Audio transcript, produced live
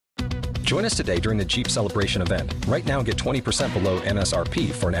Join us today during the Jeep Celebration event. Right now, get 20% below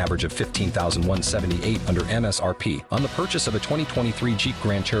MSRP for an average of $15,178 under MSRP on the purchase of a 2023 Jeep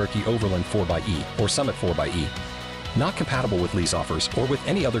Grand Cherokee Overland 4xE or Summit 4xE. Not compatible with lease offers or with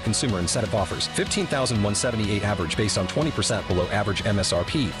any other consumer incentive offers. $15,178 average based on 20% below average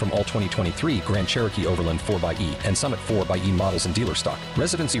MSRP from all 2023 Grand Cherokee Overland 4xE and Summit 4xE models in dealer stock.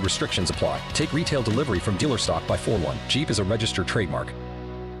 Residency restrictions apply. Take retail delivery from dealer stock by 4/1. Jeep is a registered trademark.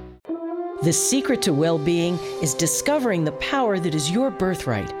 The secret to well-being is discovering the power that is your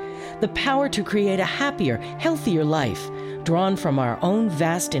birthright. The power to create a happier, healthier life, drawn from our own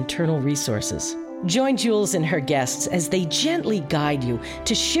vast internal resources. Join Jules and her guests as they gently guide you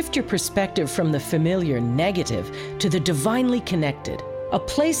to shift your perspective from the familiar negative to the divinely connected. A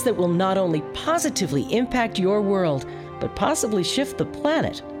place that will not only positively impact your world, but possibly shift the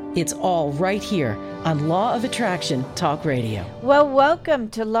planet. It's all right here on Law of Attraction Talk Radio. Well, welcome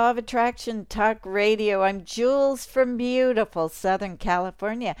to Law of Attraction Talk Radio. I'm Jules from beautiful Southern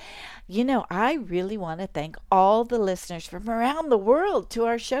California. You know, I really want to thank all the listeners from around the world to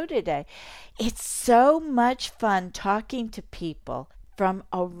our show today. It's so much fun talking to people from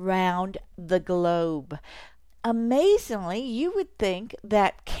around the globe. Amazingly, you would think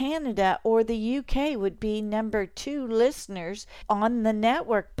that Canada or the UK would be number 2 listeners on the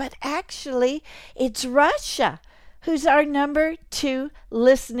network, but actually it's Russia who's our number 2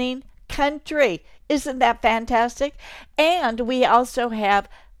 listening country. Isn't that fantastic? And we also have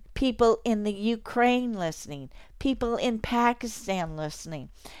people in the Ukraine listening, people in Pakistan listening,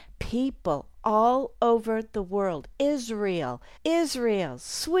 people all over the world. Israel,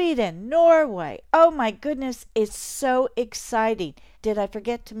 Sweden, Norway. Oh my goodness, it's so exciting. Did I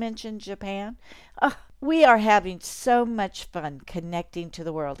forget to mention Japan? We are having so much fun connecting to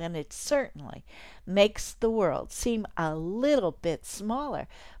the world, and it certainly makes the world seem a little bit smaller.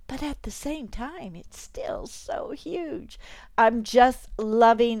 But at the same time, it's still so huge. I'm just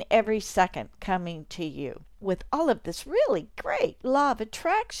loving every second coming to you with all of this really great Law of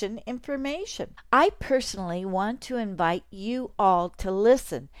Attraction information. I personally want to invite you all to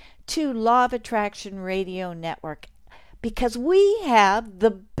listen to Law of Attraction Radio Network because we have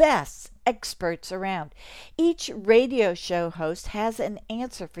the best experts around. Each radio show host has an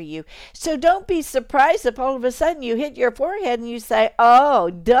answer for you. So don't be surprised if all of a sudden you hit your forehead and you say,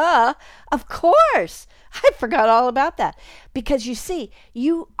 oh, duh, of course. I forgot all about that. Because you see,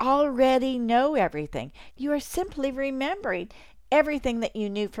 you already know everything. You are simply remembering everything that you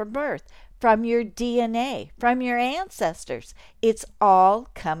knew from birth, from your DNA, from your ancestors. It's all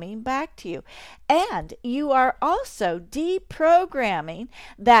coming back to you. And you are also deprogramming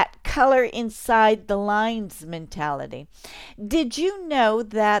that color inside the lines mentality. Did you know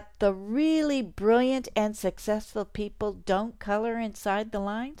that the really brilliant and successful people don't color inside the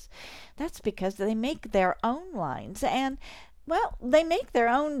lines? That's because they make their own lines and well, they make their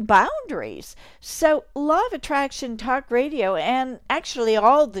own boundaries. So Law of Attraction Talk Radio, and actually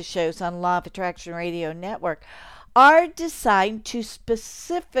all the shows on Law of Attraction Radio Network, are designed to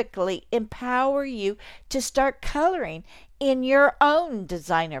specifically empower you to start coloring in your own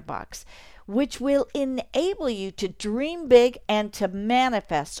designer box, which will enable you to dream big and to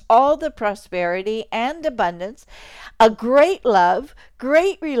manifest all the prosperity and abundance, a great love,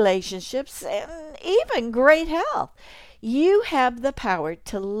 great relationships, and even great health. You have the power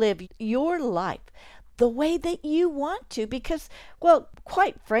to live your life the way that you want to because, well,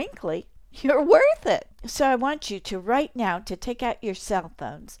 quite frankly, you're worth it. So I want you to right now to take out your cell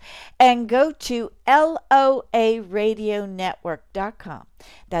phones and go to LOARadionetwork.com.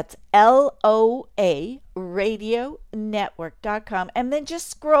 That's LOARadionetwork.com. And then just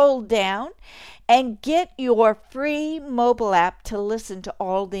scroll down and get your free mobile app to listen to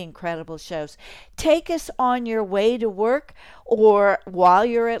all the incredible shows. Take us on your way to work or while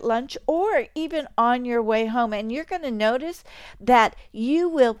you're at lunch or even on your way home. And you're going to notice that you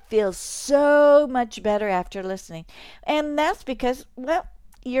will feel so much better after listening. And that's because, well,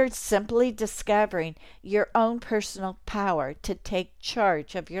 you're simply discovering your own personal power to take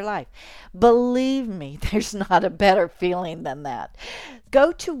charge of your life. Believe me, there's not a better feeling than that.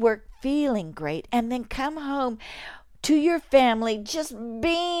 Go to work feeling great and then come home to your family just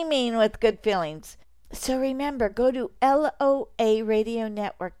beaming with good feelings. So remember, go to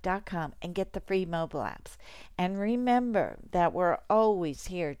LOARadionetwork.com and get the free mobile apps. And remember that we're always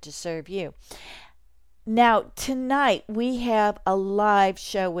here to serve you. Now, tonight we have a live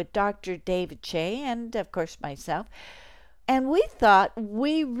show with Dr. David Che and, of course, myself. And we thought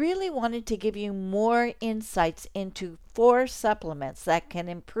we really wanted to give you more insights into 4 supplements that can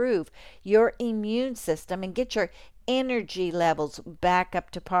improve your immune system and get your energy levels back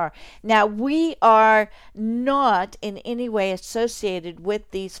up to par. Now, we are not in any way associated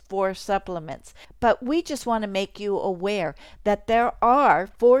with these 4 supplements, but we just want to make you aware that there are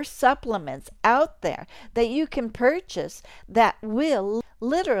 4 supplements out there that you can purchase that will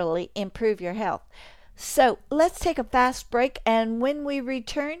literally improve your health. So let's take a fast break, and when we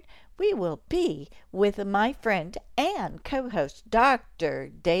return, we will be with my friend and co-host,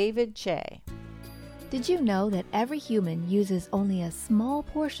 Dr. David Che. Did you know that every human uses only a small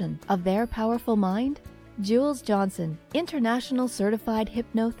portion of their powerful mind? Jules Johnson, international certified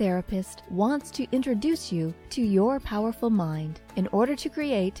hypnotherapist, wants to introduce you to your powerful mind in order to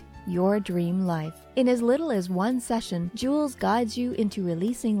create your dream life. In as little as 1 session, Jules guides you into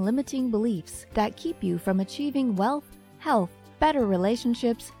releasing limiting beliefs that keep you from achieving wealth, health, better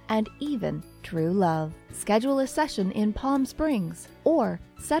relationships, and even true love. Schedule a session in Palm Springs or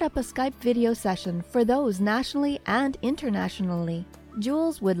set up a Skype video session for those nationally and internationally.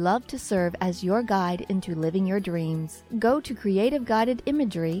 Jules would love to serve as your guide into living your dreams. Go to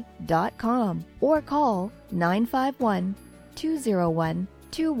creativeguidedimagery.com or call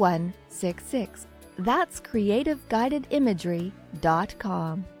 951-201-2166. That's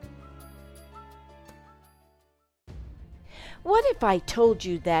creativeguidedimagery.com. What if I told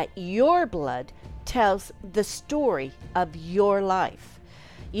you that your blood tells the story of your life?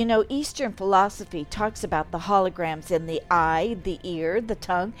 You know, Eastern philosophy talks about the holograms in the eye, the ear, the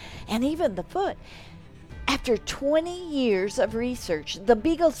tongue, and even the foot. After 20 years of research, the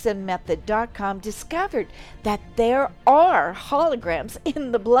BeagleSonMethod.com discovered that there are holograms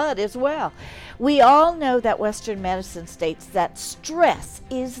in the blood as well. We all know that Western medicine states that stress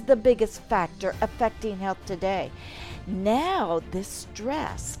is the biggest factor affecting health today. Now, this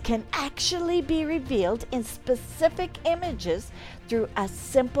stress can actually be revealed in specific images through a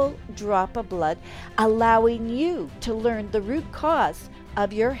simple drop of blood, allowing you to learn the root cause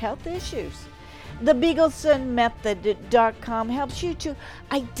of your health issues. The BeagleSonMethod.com helps you to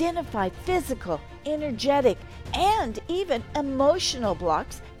identify physical, energetic, and even emotional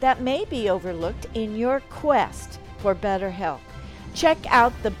blocks that may be overlooked in your quest for better health. Check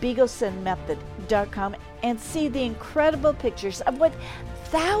out the BeagleSonMethod.com and see the incredible pictures of what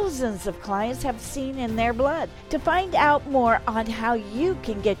thousands of clients have seen in their blood. To find out more on how you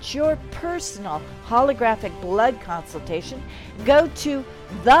can get your personal holographic blood consultation, go to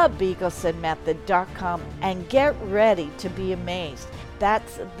thebeaglesonmethod.com and get ready to be amazed.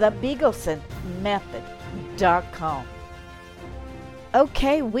 That's thebeaglesonmethod.com.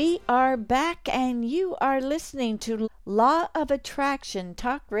 Okay, we are back, and you are listening to Law of Attraction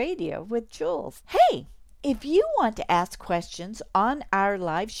Talk Radio with Jules. Hey, if you want to ask questions on our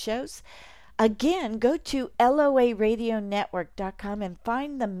live shows, again, go to LOARadionetwork.com and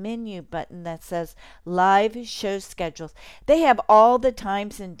find the menu button that says Live Show Schedules. They have all the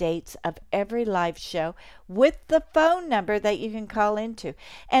times and dates of every live show with the phone number that you can call into.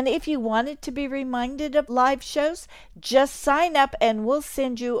 And if you wanted to be reminded of live shows, just sign up and we'll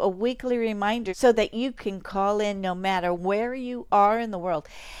send you a weekly reminder so that you can call in no matter where you are in the world.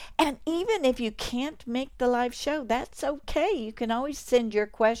 And even if you can't make the live show, that's okay. You can always send your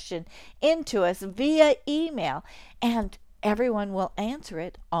question into us via email, and everyone will answer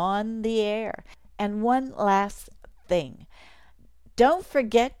it on the air. And one last thing. Don't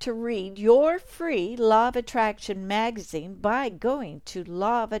forget to read your free Law of Attraction magazine by going to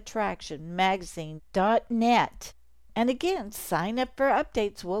lawofattractionmagazine.net. And again, sign up for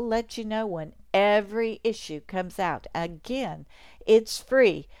updates. We'll let you know when every issue comes out. Again, it's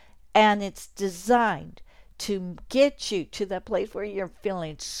free, and it's designed to get you to the place where you're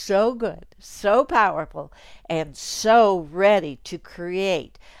feeling so good, so powerful, and so ready to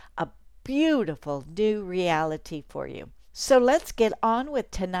create a beautiful new reality for you. So let's get on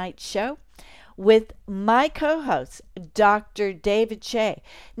with tonight's show with my co-host, Dr. David Che.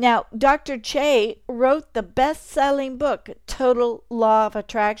 Now, Dr. Che wrote the best-selling book, Total Law of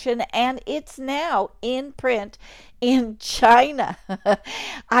Attraction, and it's now in print in China.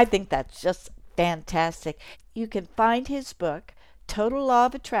 I think that's just fantastic. You can find his book, Total Law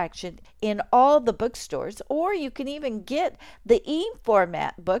of Attraction, in all the bookstores, or you can even get the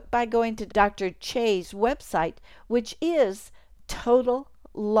e-format book by going to Dr. Che's website, which is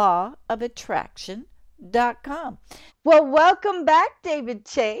totallawofattraction.com. Well, welcome back, David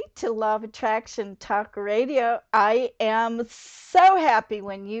Che, to Law of Attraction Talk Radio. I am so happy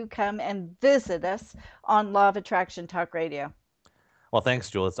when you come and visit us on Law of Attraction Talk Radio. Well, thanks,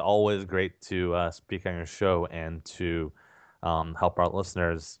 Jewel. It's always great to speak on your show and to help our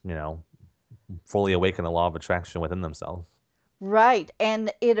listeners, fully awaken the law of attraction within themselves. Right.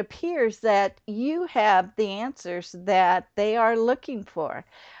 And it appears that you have the answers that they are looking for.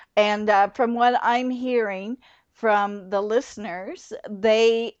 And from what I'm hearing from the listeners,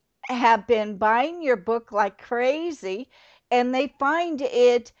 they have been buying your book like crazy, and they find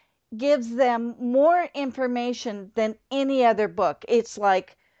it gives them more information than any other book. It's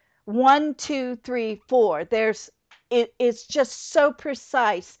like one, two, three, four. It's just so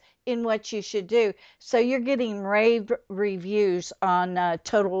precise in what you should do. So you're getting rave reviews on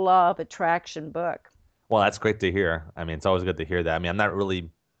Total Law of Attraction book. Well, that's great to hear. I mean, it's always good to hear that. I mean, I'm not really.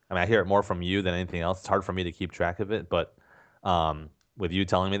 I mean, I hear it more from you than anything else. It's hard for me to keep track of it, but with you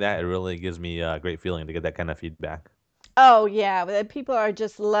telling me that, it really gives me a great feeling to get that kind of feedback. Oh, yeah, people are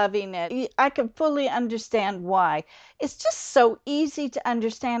just loving it. I can fully understand why. It's just so easy to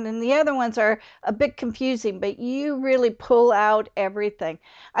understand, and the other ones are a bit confusing, but you really pull out everything.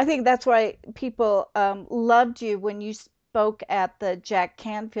 I think that's why people loved you when you spoke at the Jack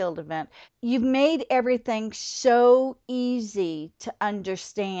Canfield event. You've made everything so easy to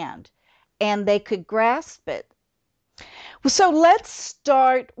understand, and they could grasp it. So let's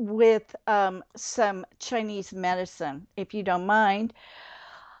start with some Chinese medicine, if you don't mind.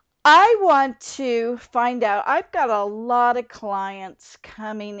 I want to find out. I've got a lot of clients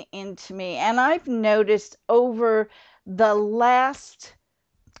coming into me, and I've noticed over the last,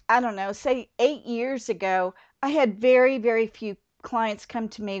 I don't know, say 8 years ago, I had very, very few clients come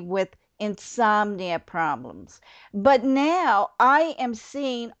to me with insomnia problems. But now I am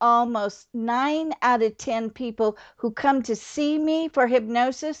seeing almost 9 out of 10 people who come to see me for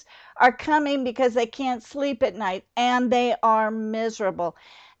hypnosis are coming because they can't sleep at night and they are miserable.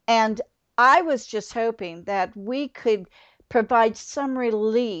 And I was just hoping that we could provide some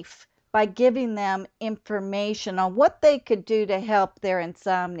relief by giving them information on what they could do to help their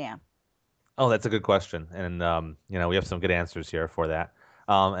insomnia. Oh, that's a good question, and we have some good answers here for that.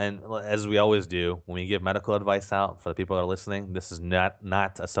 As we always do, when we give medical advice out for the people that are listening, this is not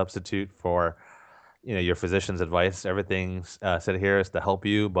a substitute for your physician's advice. Everything said here is to help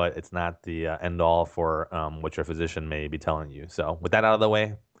you, but it's not the end all for what your physician may be telling you. So, with that out of the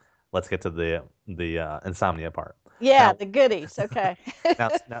way, let's get to the insomnia part. Yeah, Now, the goodies. Okay.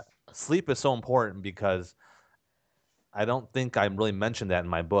 now, sleep is so important because I don't think I really mentioned that in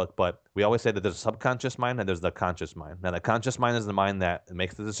my book, but we always say that there's a subconscious mind and there's the conscious mind. Now, the conscious mind is the mind that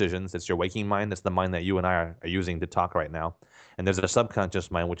makes the decisions. It's your waking mind. It's the mind that you and I are using to talk right now. And there's a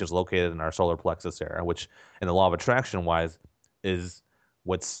subconscious mind, which is located in our solar plexus area, which, in the law of attraction wise, is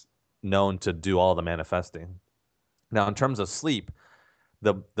what's known to do all the manifesting. Now, in terms of sleep,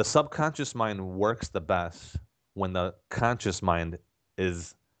 the subconscious mind works the best when the conscious mind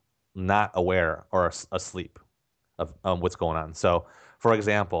is not aware or asleep of what's going on. So, for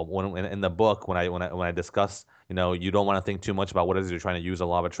example, when in the book, when I discuss, you don't want to think too much about what it is you're trying to use the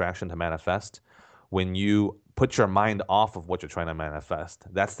law of attraction to manifest. When you put your mind off of what you're trying to manifest,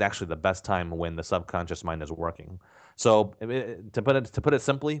 that's actually the best time when the subconscious mind is working. So, to put it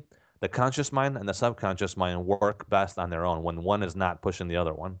simply, the conscious mind and the subconscious mind work best on their own when one is not pushing the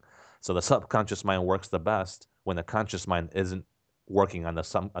other one. So the subconscious mind works the best when the conscious mind isn't working on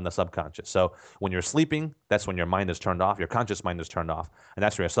the subconscious. So when you're sleeping, that's when your mind is turned off, your conscious mind is turned off, and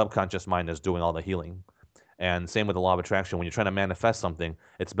that's where your subconscious mind is doing all the healing. And same with the law of attraction. When you're trying to manifest something,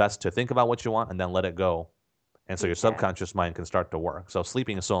 it's best to think about what you want and then let it go. And so your subconscious mind can start to work. So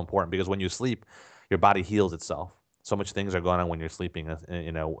sleeping is so important because when you sleep, your body heals itself. So much things are going on when you're sleeping,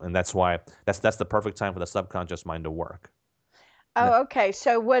 and that's why that's the perfect time for the subconscious mind to work. Oh, okay.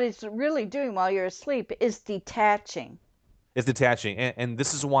 So what it's really doing while you're asleep is detaching. It's detaching, and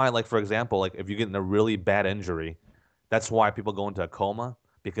this is why, like for example, like if you get in a really bad injury, that's why people go into a coma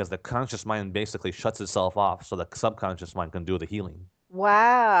because the conscious mind basically shuts itself off, so the subconscious mind can do the healing.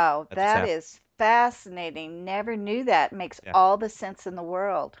 Wow, That's that is fascinating. Never knew that. Makes Yeah. all the sense in the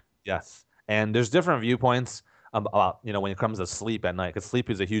world. Yes, and there's different viewpoints about when it comes to sleep at night because sleep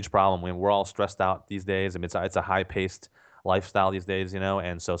is a huge problem. When we're all stressed out these days, I mean it's a high paced lifestyle these days,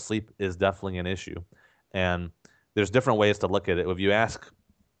 and so sleep is definitely an issue, and there's different ways to look at it. If you ask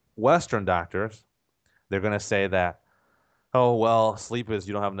Western doctors, they're going to say that, oh, well, sleep is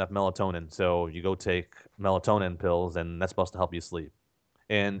you don't have enough melatonin, so you go take melatonin pills, and that's supposed to help you sleep.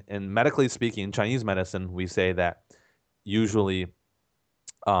 And medically speaking, Chinese medicine, we say that usually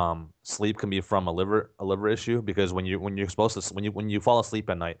sleep can be from a liver issue because when you're supposed to when you fall asleep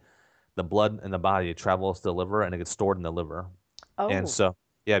at night, the blood in the body travels to the liver and it gets stored in the liver. And Oh, so,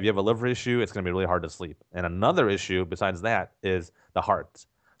 yeah, if you have a liver issue, it's going to be really hard to sleep. And another issue besides that is the heart.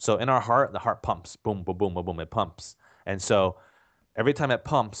 So in our heart, the heart pumps, boom, boom, boom, boom, boom, it pumps. And so every time it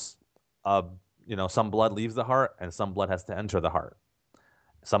pumps, a some blood leaves the heart and some blood has to enter the heart.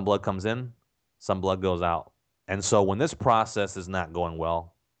 Some blood comes in, some blood goes out. And so when this process is not going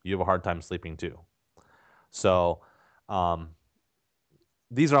well, you have a hard time sleeping too. So um,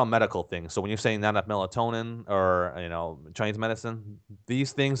 these are all medical things. So when you're saying not enough melatonin or Chinese medicine,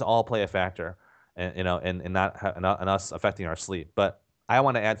 these things all play a factor, and in us affecting our sleep. But I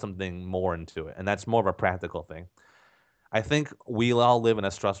want to add something more into it, and that's more of a practical thing. I think we all live in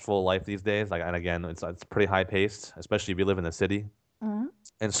a stressful life these days. Like, and again, it's pretty high paced, especially if you live in the city. Mm-hmm.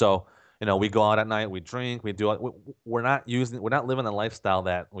 And so, we go out at night, we drink, we do. We're not living the lifestyle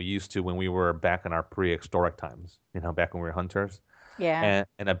that we used to when we were back in our prehistoric times. Back when we were hunters. Yeah.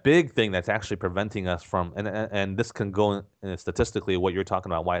 And a big thing that's actually preventing us from, and this can go in statistically what you're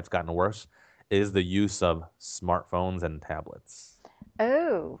talking about, why it's gotten worse, is the use of smartphones and tablets.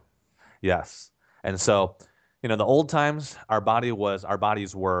 Oh. Yes. And so, the old times, our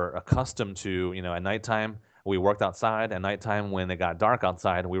bodies were accustomed to, at nighttime, we worked outside. At nighttime, when it got dark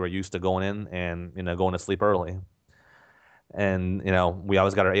outside, we were used to going in and, going to sleep early. And, we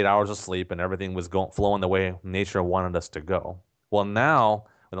always got our 8 hours of sleep and everything was flowing the way nature wanted us to go. Well, now,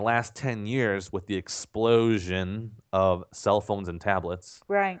 in the last 10 years, with the explosion of cell phones and tablets,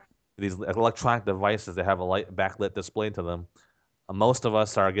 right, these electronic devices that have a backlit display to them, most of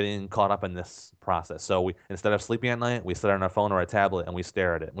us are getting caught up in this process. So instead of sleeping at night, we sit on our phone or a tablet and we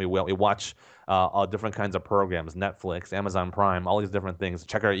stare at it. We watch all different kinds of programs, Netflix, Amazon Prime, all these different things.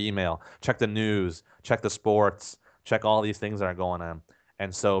 Check our email, check the news, check the sports, check all these things that are going on.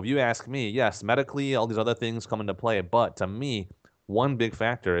 And so if you ask me, yes, medically, all these other things come into play. But to me, one big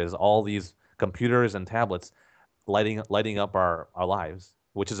factor is all these computers and tablets lighting up our lives,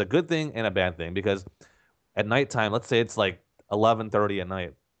 which is a good thing and a bad thing, because at nighttime, let's say it's like 11:30 at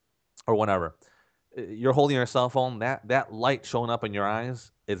night or whatever, you're holding your cell phone, that light showing up in your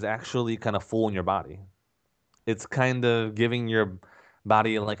eyes is actually kind of fooling your body. It's kind of giving your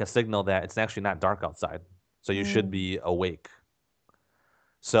body like a signal that it's actually not dark outside, so you should be awake.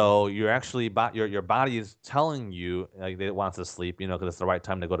 So you're actually your body is telling you like it wants to sleep, because it's the right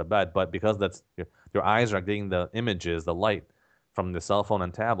time to go to bed. But because that's your eyes are getting the images, the light from the cell phone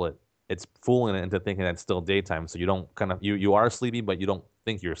and tablet, it's fooling it into thinking that it's still daytime. So you don't you are sleepy, but you don't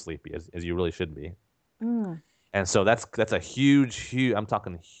think you're sleepy as you really should be. And so that's a huge I'm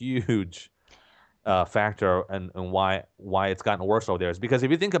talking huge factor and why it's gotten worse over there is because if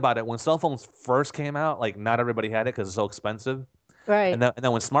you think about it, when cell phones first came out, like not everybody had it because it's so expensive. right, And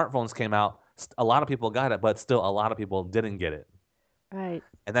then when smartphones came out, a lot of people got it, but still a lot of people didn't get it. right.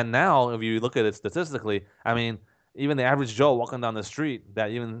 And then now, if you look at it statistically, I mean, even the average Joe walking down the street that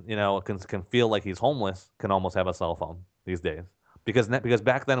even can feel like he's homeless can almost have a cell phone these days. Because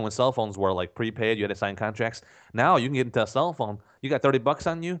back then when cell phones were like prepaid, you had to sign contracts. Now you can get into a cell phone. You got $30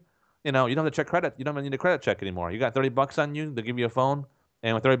 on you. You don't have to check credit. You don't even need a credit check anymore. You got $30 on you. They'll give you a phone,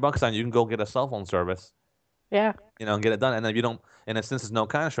 and with $30 on you, you can go get a cell phone service. Yeah. And get it done. And then if you don't, and since there's no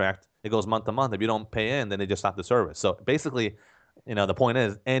contract, it goes month to month. If you don't pay in, then they just stop the service. So basically, the point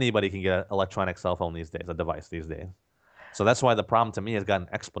is anybody can get an electronic cell phone these days, a device these days. So that's why the problem to me has gotten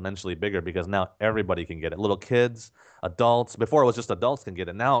exponentially bigger because now everybody can get it. Little kids, adults. Before it was just adults can get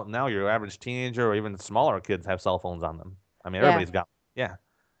it. Now your average teenager or even smaller kids have cell phones on them. I mean, everybody's got. Yeah,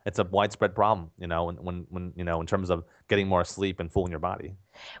 it's a widespread problem. When in terms of getting more sleep and fooling your body.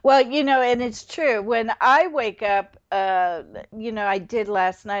 Well, and it's true. When I wake up, I did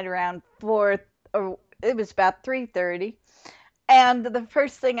last night around 4, or it was about 3:30, and the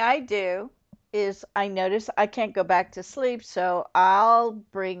first thing I do is I notice I can't go back to sleep, so I'll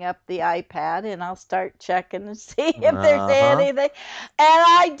bring up the iPad and I'll start checking to see if there's anything. And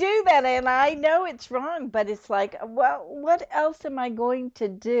I do that, and I know it's wrong, but it's like, well, what else am I going to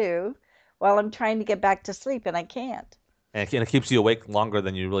do while I'm trying to get back to sleep, and I can't. And it keeps you awake longer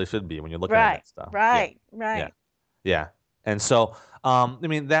than you really should be when you're looking at that stuff. Right. Yeah. And so, I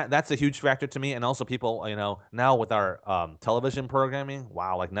mean, that's a huge factor to me. And also people, now with our television programming,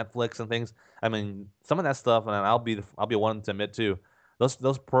 wow, like Netflix and things. I mean, some of that stuff, and I'll be one to admit too,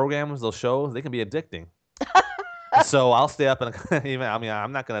 those programs, those shows, they can be addicting. So I'll stay up and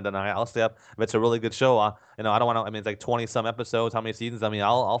I'm not going to deny it. I'll stay up if it's a really good show. I don't want to. I mean, it's like 20 some episodes. How many seasons? I mean,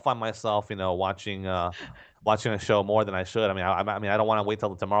 I'll find myself, watching a show more than I should. I mean, I don't want to wait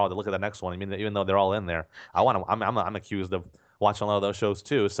till tomorrow to look at the next one. I mean, even though they're all in there, I'm accused of watching a lot of those shows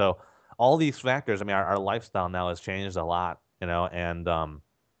too. So all these factors. I mean, our lifestyle now has changed a lot. And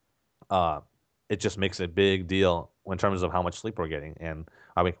it just makes a big deal in terms of how much sleep we're getting and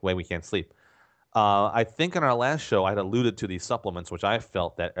why we can't sleep. I think in our last show, I had alluded to these supplements, which I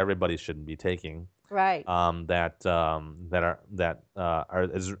felt that everybody should be taking. Right. Are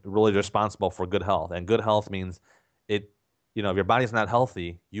is really responsible for good health, and good health means it. If your body's not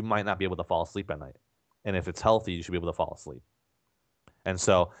healthy, you might not be able to fall asleep at night, and if it's healthy, you should be able to fall asleep. And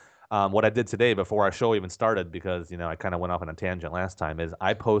so, what I did today before our show even started, because I kind of went off on a tangent last time, is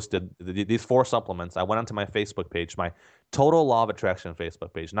I posted these 4 supplements. I went onto my Facebook page, my Total Law of Attraction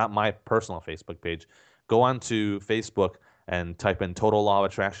Facebook page, not my personal Facebook page. Go onto Facebook and type in Total Law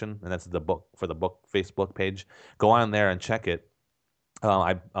of Attraction, and that's the book for the book Facebook page. Go on there and check it.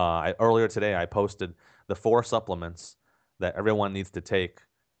 Earlier today I posted the 4 supplements that everyone needs to take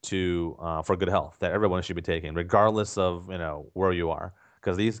to for good health, that everyone should be taking, regardless of where you are,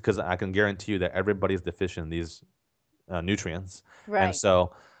 because I can guarantee you that everybody's deficient in these nutrients. And Right.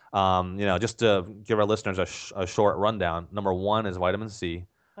 so, just to give our listeners a short rundown, number 1 is vitamin C.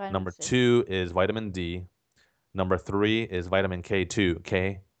 Vitamin Number C. 2 is vitamin D. Number 3 is vitamin K2,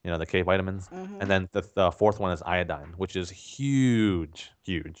 the K vitamins. And then the 4th one is iodine, which is huge,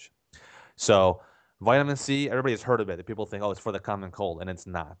 huge. So vitamin C, everybody's heard of it. People think, oh, it's for the common cold, and it's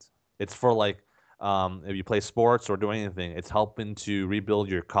not. It's for if you play sports or do anything, it's helping to rebuild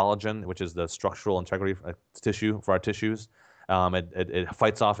your collagen, which is the structural integrity tissue for our tissues. It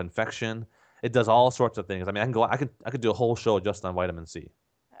fights off infection. It does all sorts of things. I mean, I could do a whole show just on vitamin C.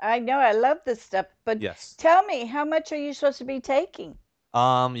 I know, I love this stuff, but Yes. tell me, how much are you supposed to be taking?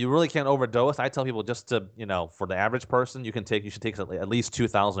 You really can't overdose. I tell people just to, for the average person, you should take at least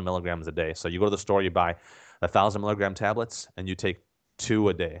 2,000 milligrams a day. So you go to the store, you buy 1,000 milligram tablets, and you take 2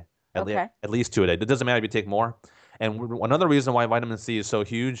 a day. Okay. At least 2 a day. It doesn't matter if you take more. And another reason why vitamin C is so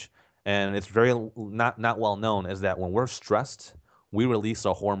huge, and it's very not well known, is that when we're stressed, we release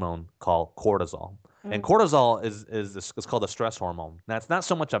a hormone called cortisol. And cortisol is called a stress hormone. Now, it's not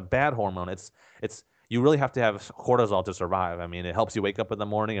so much a bad hormone. It's you really have to have cortisol to survive. I mean, it helps you wake up in the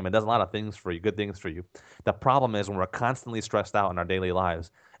morning. I mean, it does a lot of things for you, good things for you. The problem is when we're constantly stressed out in our daily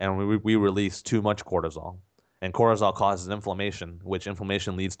lives and we release too much cortisol. And cortisol causes inflammation, which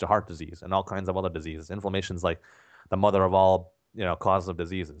inflammation leads to heart disease and all kinds of other diseases. Inflammation is like the mother of all, causes of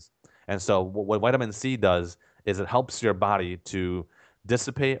diseases. And so what vitamin C does is it helps your body to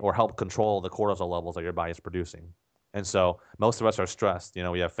dissipate or help control the cortisol levels that your body is producing. And so most of us are stressed.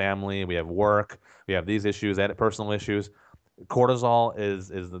 We have family, we have work, we have these issues, personal issues. Cortisol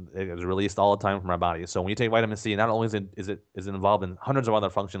is released all the time from our body. So when you take vitamin C, not only is it involved in hundreds of other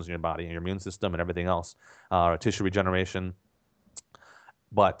functions in your body and your immune system and everything else, tissue regeneration,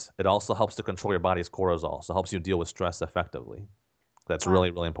 but it also helps to control your body's cortisol. So it helps you deal with stress effectively. That's really,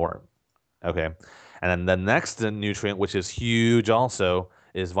 really important. Okay. And then the next nutrient, which is huge also,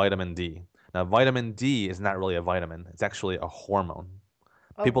 is vitamin D. Now, vitamin D is not really a vitamin. It's actually a hormone.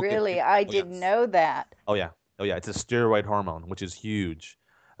 Oh, People really? I didn't know that. Oh yeah. Oh yeah. It's a steroid hormone, which is huge.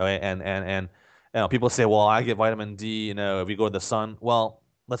 Okay. And people say, well, I get vitamin D, if you go to the sun. Well,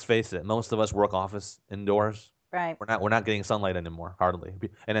 let's face it. Most of us work office indoors. Right. We're not getting sunlight anymore, hardly.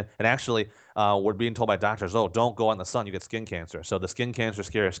 And actually, we're being told by doctors, oh, don't go out in the sun, you get skin cancer. So the skin cancer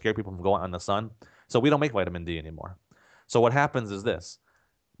scare people from going out in the sun. So we don't make vitamin D anymore. So what happens is this: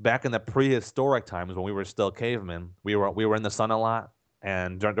 back in the prehistoric times when we were still cavemen, we were in the sun a lot,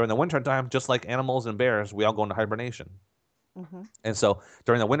 and during the winter time, just like animals and bears, we all go into hibernation. And so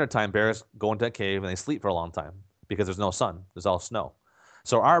during the wintertime, bears go into a cave and they sleep for a long time because there's no sun, there's all snow.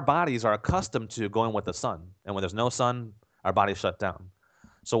 So our bodies are accustomed to going with the sun. And when there's no sun, our bodies shut down.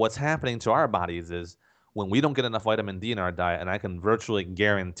 So what's happening to our bodies is when we don't get enough vitamin D in our diet, and I can virtually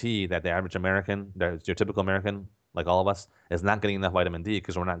guarantee that the average American, your typical American, like all of us, is not getting enough vitamin D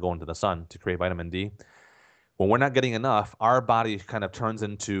because we're not going to the sun to create vitamin D. When we're not getting enough, our body kind of turns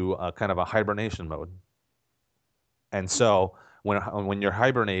into a kind of a hibernation mode. And so when you're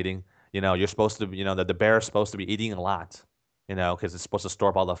hibernating, you're supposed to, the bear is supposed to be eating a lot, because it's supposed to store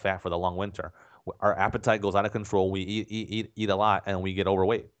up all the fat for the long winter. Our appetite goes out of control. We eat a lot, and we get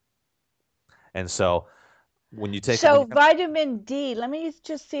overweight. And so when you take vitamin D, let me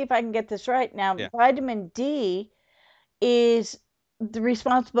just see if I can get this right now. Yeah. Vitamin D is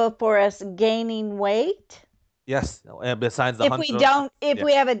responsible for us gaining weight. Yes, besides the if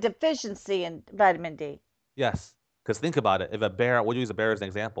we have a deficiency in vitamin D. Yes. Because think about it. If a bear, we'll use a bear as an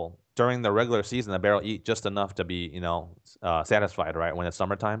example. During the regular season, the bear will eat just enough to be, satisfied, right, when it's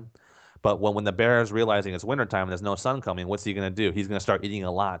summertime. But when the bear is realizing it's wintertime and there's no sun coming, what's he going to do? He's going to start eating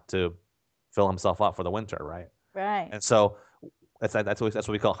a lot to fill himself up for the winter, right? Right. And so that's what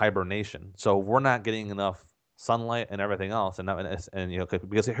we call hibernation. So we're not getting enough sunlight and everything else,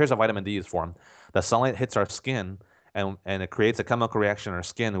 because here's how vitamin D is formed. The sunlight hits our skin, and it creates a chemical reaction in our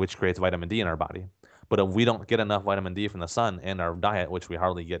skin, which creates vitamin D in our body. But if we don't get enough vitamin D from the sun in our diet, which we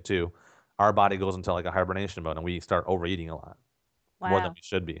hardly get to, our body goes into like a hibernation mode and we start overeating a lot, more than Wow. we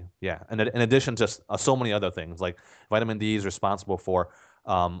should be. Yeah. And in addition to so many other things, like vitamin D is responsible for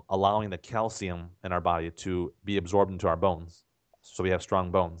allowing the calcium in our body to be absorbed into our bones. So we have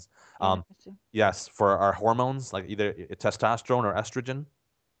strong bones. Interesting. Yes, for our hormones, like either testosterone or estrogen,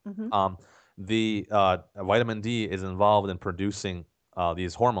 Hmm. the vitamin D is involved in producing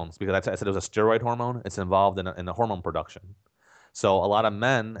these hormones because I said it was a steroid hormone. It's involved in the hormone production. So a lot of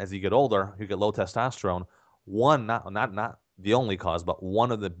men, as you get older, who get low testosterone, one not the only cause, but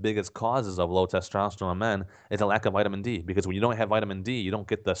one of the biggest causes of low testosterone in men is a lack of vitamin D. Because when you don't have vitamin D, you don't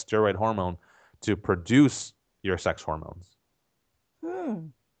get the steroid hormone to produce your sex hormones. Hmm.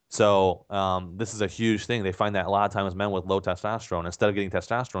 So this is a huge thing. They find that a lot of times men with low testosterone, instead of getting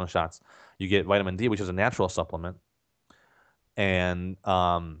testosterone shots, you get vitamin D, which is a natural supplement. And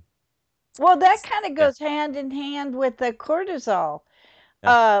Well, that kind of yeah, goes hand in hand with the cortisol.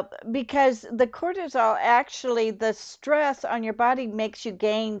 yeah. Because the cortisol actually, the stress on your body makes you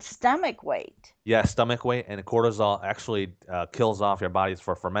gain stomach weight. Yeah, stomach weight and cortisol actually kills off your bodies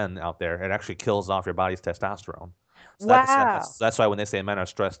for men out there. It actually kills off your body's testosterone. So Wow. that's why when they say men are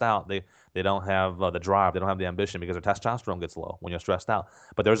stressed out, they don't have the drive, they don't have the ambition because their testosterone gets low when you're stressed out.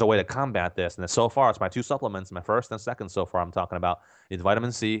 But there's a way to combat this, and so far it's my two supplements, my first and second so far I'm talking about is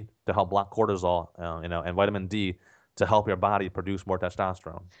vitamin C to help block cortisol, and vitamin D to help your body produce more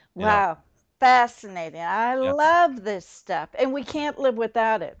testosterone. You know, Wow. Fascinating. I yeah. love this stuff, and we can't live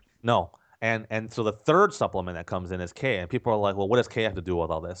without it. No. And so the third supplement that comes in is K. And people are like, well, what does K have to do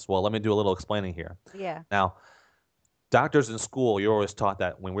with all this? Well, let me do a little explaining here. Yeah. Now, doctors in school, you're always taught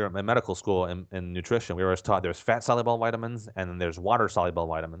that when we were in medical school in nutrition, we were always taught there's fat soluble vitamins and then there's water soluble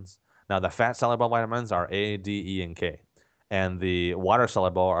vitamins. Now, the fat soluble vitamins are A, D, E, and K. And the water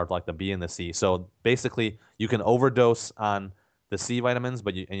soluble are like the B and the C. So basically, you can overdose on the C vitamins,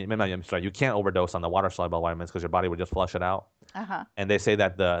 but I'm sorry, you can't overdose on the water soluble vitamins because your body would just flush it out. Uh-huh. And they say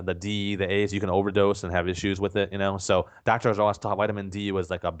that the D, the A's, you can overdose and have issues with it. So doctors are always taught vitamin D was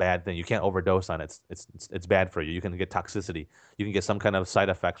like a bad thing. You can't overdose on it. It's bad for you. You can get toxicity. You can get some kind of side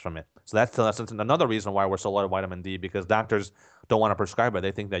effects from it. So that's another reason why we're so low on vitamin D because doctors don't want to prescribe it.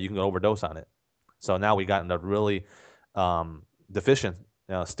 They think that you can overdose on it. So now we got in a really deficient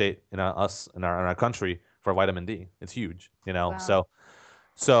state in our country for vitamin D. It's huge. Wow.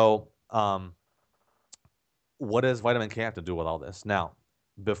 So what does vitamin K have to do with all this? Now,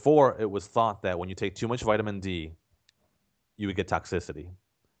 before it was thought that when you take too much vitamin D, you would get toxicity.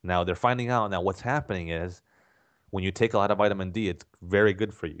 Now they're finding out now what's happening is when you take a lot of vitamin D, it's very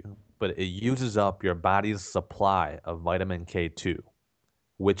good for you, but it uses up your body's supply of vitamin K2,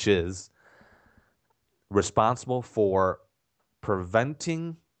 which is responsible for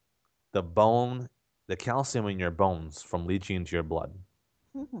preventing the calcium in your bones from leaching into your blood.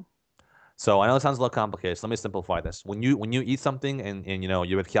 Mhm. So I know it sounds a little complicated. So let me simplify this. When you eat something and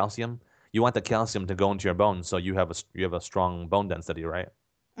you have calcium, you want the calcium to go into your bones so you have a strong bone density, right?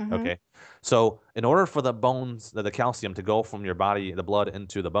 Mhm. Okay. So in order for the calcium to go from your body, the blood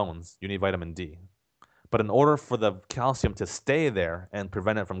into the bones, you need vitamin D. But in order for the calcium to stay there and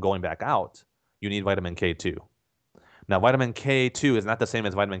prevent it from going back out, you need vitamin K2. Now, vitamin K2 is not the same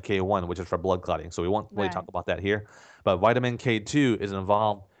as vitamin K1, which is for blood clotting. So we won't really talk Right. about that here. But vitamin K2 is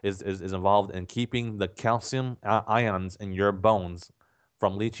involved in keeping the calcium ions in your bones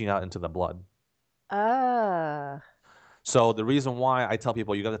from leaching out into the blood. Ah. So the reason why I tell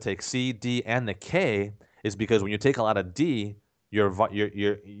people you got to take C, D, and the K is because when you take a lot of D, you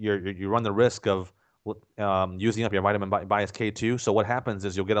run the risk of using up your vitamin bias K2. So what happens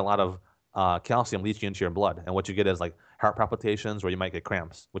is you'll get a lot of calcium leaching into your blood, and what you get is like heart palpitations, or you might get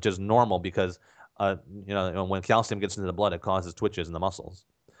cramps, which is normal because when calcium gets into the blood, it causes twitches in the muscles.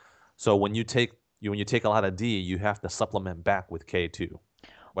 So when you take a lot of D, you have to supplement back with K2,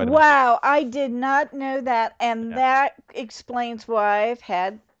 vitamin K. Wow, I did not know that, and Yeah. that explains why I've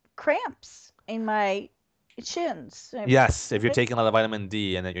had cramps in my shins. Yes, if you're taking a lot of vitamin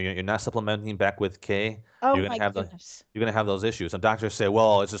D and then you're not supplementing back with K, Oh you're my gonna have the goodness. you're gonna have those issues. And doctors say,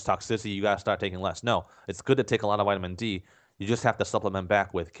 well, it's just toxicity. You gotta start taking less. No, it's good to take a lot of vitamin D. You just have to supplement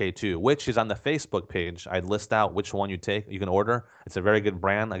back with K2, which is on the Facebook page. I list out which one you take. You can order. It's a very good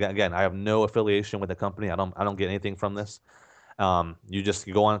brand. Again, I have no affiliation with the company. I don't get anything from this.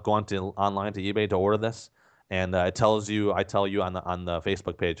 You go on to online to eBay to order this, and it tells you. I tell you on the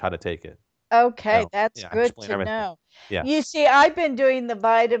Facebook page how to take it. Okay, that's Yeah, I good explain to everything. know. Yeah. You see, I've been doing the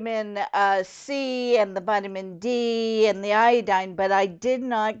vitamin C and the vitamin D and the iodine, but I did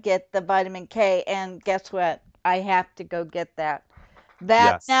not get the vitamin K. And guess what? I have to go get that.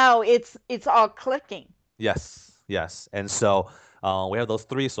 That Yes. now it's all clicking. Yes. Yes. And so we have those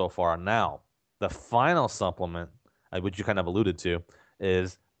three so far. Now, the final supplement, which you kind of alluded to,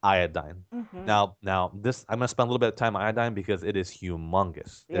 is iodine. Mm-hmm. Now this I'm going to spend a little bit of time on iodine because it is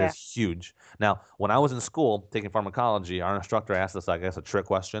humongous. It Yeah. is huge. Now, when I was in school taking pharmacology, our instructor asked us, I guess, a trick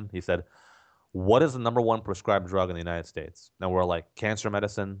question. He said, "What is the number one prescribed drug in the United States?" And we're like, "Cancer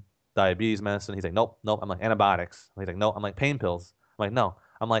medicine, diabetes medicine." He's like, "Nope, nope." I'm like, "Antibiotics." He's like, "No." I'm like, "Pain pills." I'm like, "No."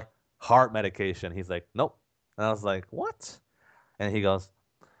 I'm like, "Heart medication." He's like, "Nope." And I was like, "What?" And he goes,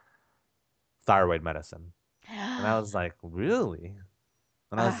 "Thyroid medicine." And I was like, "Really?"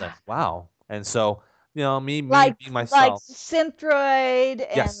 And I was like, Ah, "Wow." And so, me like being like myself, Synthroid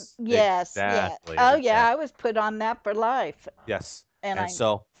and yes, yes, yeah. exactly, Oh yeah, I exactly. was put on that for life, Yes. and And I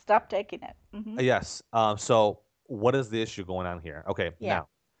so, stopped taking it. Hmm. yes. So what is the issue going on here? Okay, Yeah. now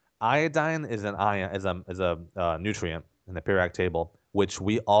iodine is an ion is a nutrient in the periodic table, which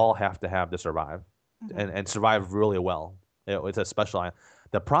we all have to have to survive, Hmm. and survive really well. It's a special ion.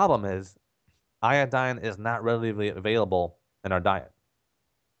 The problem is iodine is not readily available in our diet.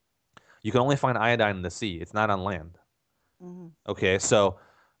 You can only find iodine in the sea. It's not on land. Hmm. Okay, so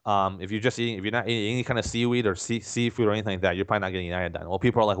if you're not eating any kind of seaweed or seafood or anything like that, you're probably not getting iodine. Well,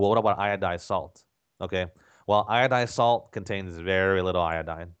 people are like, well, what about iodized salt? Okay, well, iodized salt contains very little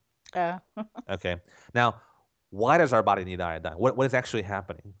iodine. Uh, Okay, now why does our body need iodine? What is actually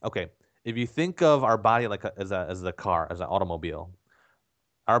happening? Okay, if you think of our body like as a car, as an automobile,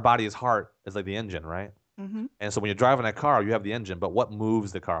 our body's heart is like the engine, right? hmm. And so when you're driving a car, you have the engine, but what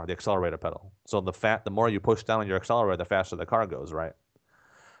moves the car? The accelerator pedal. So the more you push down on your accelerator, the faster the car goes, right?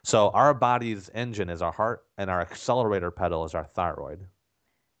 So our body's engine is our heart, and our accelerator pedal is our thyroid.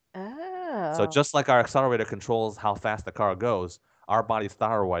 So Oh, just like our accelerator controls how fast the car goes, our body's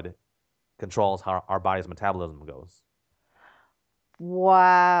thyroid controls how our body's metabolism goes.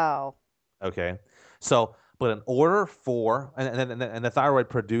 wow. Okay, so but in order for and the thyroid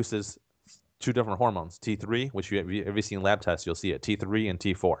produces two different hormones, T3, which if you've seen lab tests, you'll see it, T3 and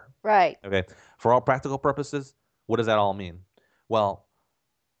T4. Right. Okay, for all practical purposes, what does that all mean? Well,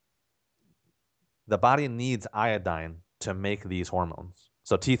 the body needs iodine to make these hormones.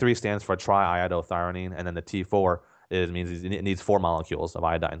 So T3 stands for triiodothyronine, and then the T4 means it needs four molecules of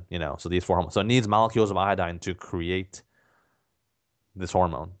iodine. So these four hormones. So it needs molecules of iodine to create this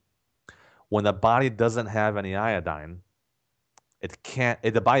hormone. When the body doesn't have any iodine, it can't.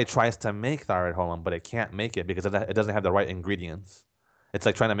 The body tries to make thyroid hormone, but it can't make it because it doesn't have the right ingredients. It's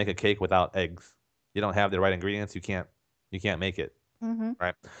like trying to make a cake without eggs. You don't have the right ingredients, you can't make it. Hmm.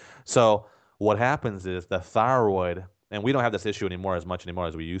 Right? So what happens is the thyroid, and we don't have this issue anymore as much anymore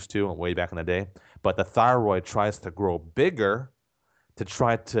as we used to way back in the day, but the thyroid tries to grow bigger to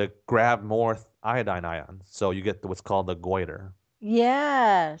try to grab more iodine ions. So you get what's called the goiter.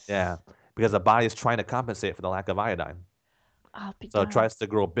 Yeah, Yes. because the body is trying to compensate for the lack of iodine. I'll be So it darned. tries to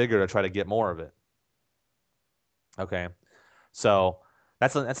grow bigger to try to get more of it. Okay. So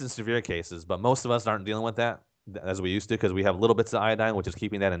that's in severe cases, but most of us aren't dealing with that as we used to because we have little bits of iodine, which is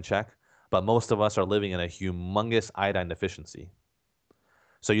keeping that in check. But most of us are living in a humongous iodine deficiency.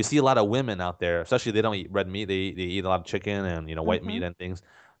 So you see a lot of women out there, especially they don't eat red meat. They eat a lot of chicken and white Hmm. meat and things.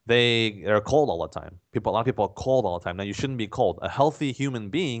 They're cold all the time. A lot of people are cold all the time. Now you shouldn't be cold. A healthy human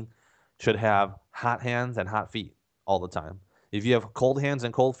being should have hot hands and hot feet all the time. If you have cold hands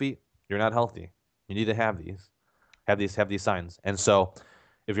and cold feet, you're not healthy. You need to have these signs. And so,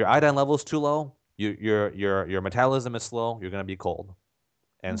 if your iodine level is too low, your metabolism is slow. You're going to be cold.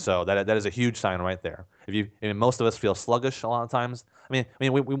 And so that is a huge sign right there. Most of us feel sluggish a lot of times. We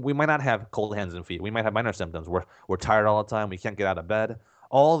might not have cold hands and feet. We might have minor symptoms. We're tired all the time. We can't get out of bed.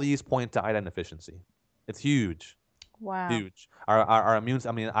 All these point to iodine deficiency. It's huge, Wow. huge. Our immune.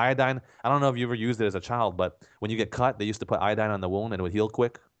 Iodine. I don't know if you ever used it as a child, but when you get cut, they used to put iodine on the wound and it would heal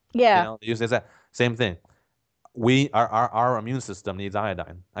quick. Yeah. They use that same thing. Our immune system needs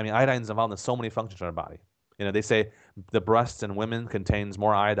iodine. Iodine is involved in so many functions in our body. They say the breast in women contains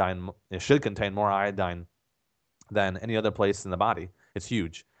more iodine. It should contain more iodine than any other place in the body. It's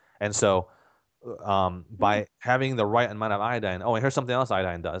huge. And so, Hmm. by having the right amount of iodine. Oh, and here's something else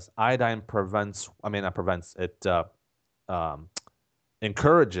iodine does. Iodine prevents. I mean, not prevents. It um,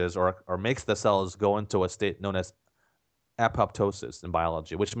 encourages or makes the cells go into a state known as apoptosis in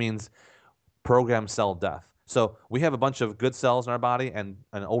biology, which means programmed cell death. So we have a bunch of good cells in our body, and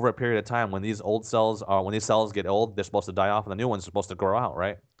over a period of time, when these cells get old, they're supposed to die off, and the new ones are supposed to grow out,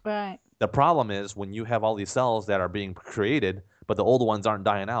 right? Right. The problem is when you have all these cells that are being created, but the old ones aren't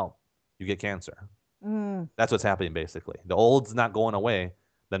dying out, you get cancer. Mm. That's what's happening basically. The old's not going away,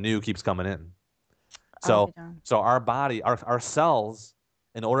 the new keeps coming in. So Iodine. so our body, our cells,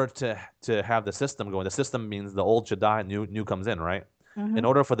 in order to have the system going, the system means the old should die, new comes in, right? In Hmm.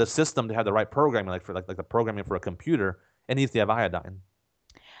 order for the system to have the right programming, like the programming for a computer, it needs to have iodine.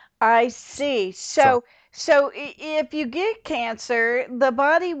 I see. So If you get cancer, the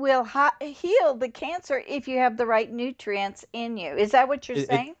body will heal the cancer if you have the right nutrients in you. Is that what you're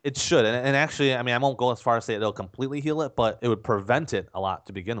saying? it should, and actually, I mean, I won't go as far as say it'll completely heal it, but it would prevent it a lot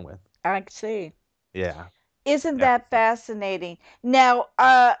to begin with. I see. Yeah, Isn't yeah. that fascinating? Now,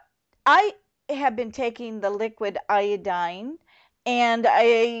 I have been taking the liquid iodine, and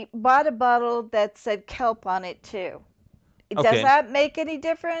I bought a bottle that said kelp on it too. Does Okay. that make any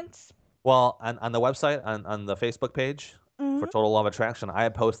difference? Well, on the website, on the Facebook page for Hmm. Total Law of Attraction, I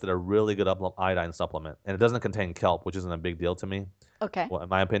had posted a really good iodine supplement, and it doesn't contain kelp, which isn't a big deal to me, Okay. well, in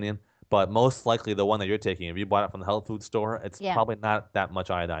my opinion. But most likely, the one that you're taking, if you bought it from the health food store, it's Yeah. probably not that much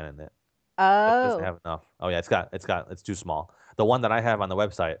iodine in it. It doesn't Oh, have enough. Oh yeah, it's too small. The one that I have on the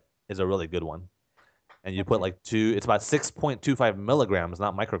website is a really good one, and you put okay. like two. It's about 6.25 milligrams,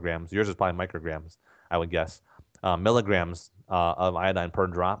 not micrograms. Yours is probably micrograms, I would guess. Milligrams of iodine per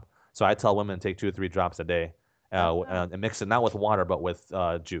drop. So I tell women to take 2 or 3 drops a day, Oh, and mix it not with water but with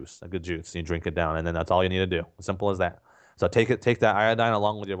juice, a good juice. You drink it down, and then that's all you need to do. Simple as that. So take that iodine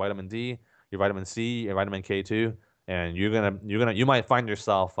along with your vitamin D, your vitamin C, your vitamin K2, and you might find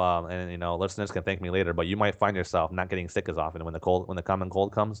yourself, and listeners can thank me later, but you might find yourself not getting sick as often when the common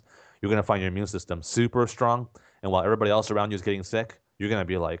cold comes. You're gonna find your immune system super strong, and while everybody else around you is getting sick, you're gonna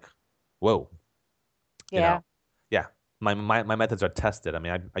be like, whoa, you know, yeah. yeah. My methods are tested. I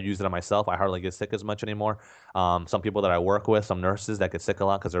mean, I use it on myself. I hardly get sick as much anymore. Some people that I work with, some nurses that get sick a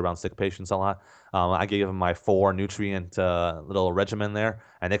lot because they're around sick patients a lot. I give them my 4 nutrient little regimen there,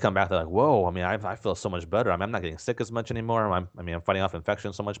 and they come back. They're like, "Whoa! I mean, I feel so much better. I mean, I'm not getting sick as much anymore. I'm fighting off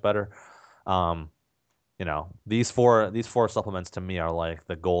infections so much better." Um, these four supplements to me are like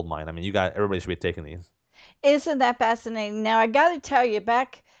the gold mine. I mean, everybody should be taking these. Isn't that fascinating? Now, I got to tell you,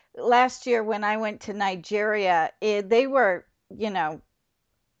 back last year when I went to Nigeria, they were, you know,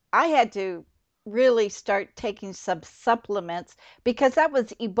 I had to really start taking some supplements because that was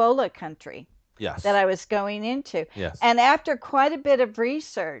Ebola country that Yes, I was going into. yes, And after quite a bit of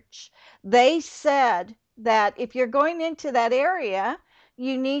research, they said that if you're going into that area,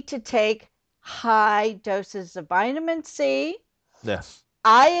 you need to take high doses of vitamin C, yes,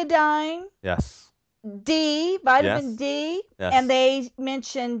 iodine, yes, vitamin yes, D, and yes.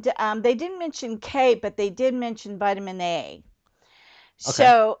 they didn't mention K, but they did mention vitamin A. Okay.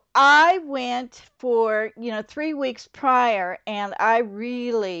 So I went for, 3 weeks prior and I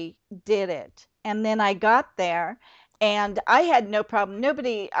really did it. And then I got there and I had no problem.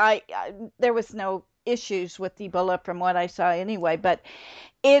 There was no issues with Ebola from what I saw anyway, but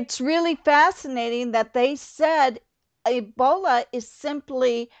it's really fascinating that they said Ebola is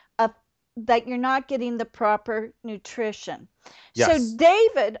simply a that you're not getting the proper nutrition. So, Yes,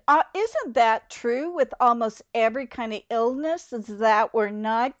 David, isn't that true with almost every kind of illness? Is that we're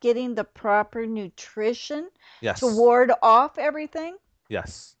not getting the proper nutrition to yes. ward off everything?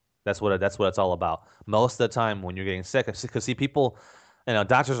 Yes, that's what it's all about. Most of the time, when you're getting sick, because see, people,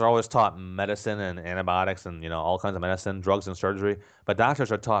 doctors are always taught medicine and antibiotics and all kinds of medicine, drugs and surgery. But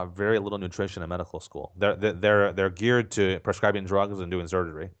doctors are taught very little nutrition in medical school. They're geared to prescribing drugs and doing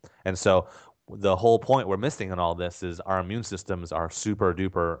surgery. And so the whole point we're missing in all this is our immune systems are super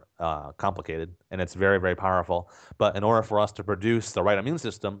duper complicated, and it's very very powerful. But in order for us to produce the right immune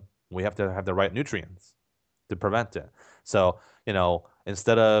system, we have to have the right nutrients to prevent it. So,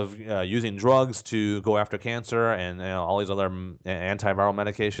 instead of using drugs to go after cancer and all these other antiviral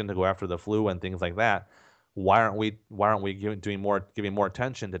medication to go after the flu and things like that, why aren't we giving more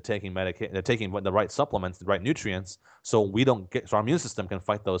attention to taking the right supplements, the right nutrients, so our immune system can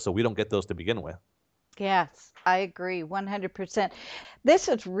fight those, so we don't get those to begin with. Yes, I agree 100%. This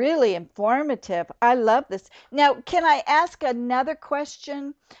is really informative. I love this. Now, can I ask another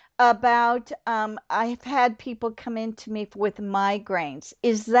question about I've had people come in to me with migraines.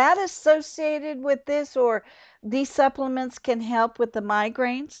 Is that associated with this, or these supplements can help with the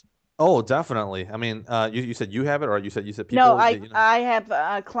migraines? Oh, definitely. I mean, you said you have it, or you said No, people I I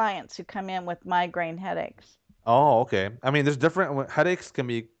have clients who come in with migraine headaches. Oh, okay. I mean, there's different headaches can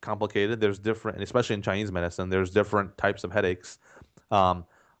be complicated. There's different, and especially in Chinese medicine, there's different types of headaches. Um,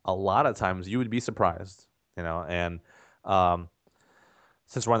 a lot of times you would be surprised, and um,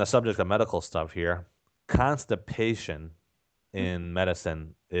 since we're on the subject of medical stuff here, constipation in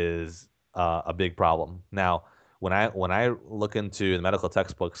medicine is a big problem. Now, when I look into the medical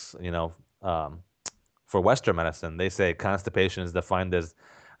textbooks, for Western medicine, they say constipation is defined as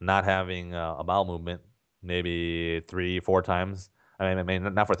not having a bowel movement maybe 3, 4 times. I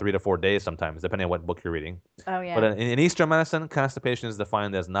mean, not for 3 to 4 days sometimes, depending on what book you're reading. Oh, But yeah. in Eastern medicine, constipation is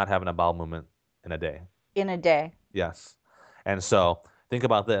defined as not having a bowel movement in a day. In a day. Yes. And so think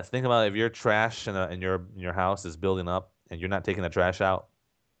about this. Think about if your trash in your house is building up and you're not taking the trash out.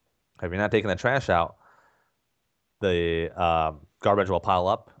 If you're not taking the trash out, the garbage will pile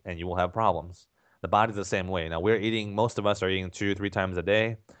up and you will have problems. The body's the same way. Now most of us are eating 2, 3 times a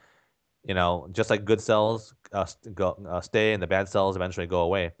day. Just like good cells stay and the bad cells eventually go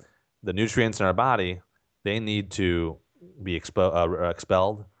away. The nutrients in our body, they need to be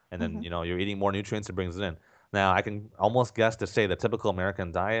expelled, and then you're eating more nutrients, it brings it in. Now I can almost guess to say the typical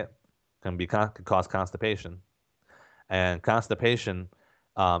American diet could cause constipation, and constipation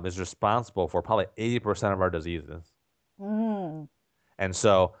is responsible for probably 80% of our diseases. Mm. And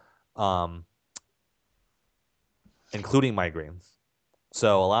so, including migraines.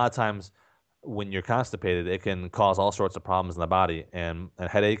 So a lot of times when you're constipated, it can cause all sorts of problems in the body, and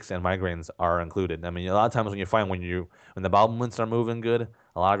headaches and migraines are included. I mean, a lot of times when you find when the bowel movements are moving good,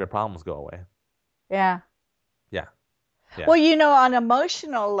 a lot of your problems go away. Yeah. Yeah. Yeah. Well, on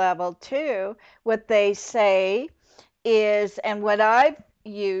emotional level too, what they say is, and what I've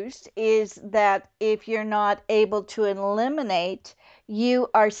used is that if you're not able to eliminate, you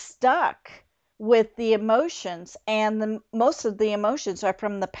are stuck with the emotions, and most of the emotions are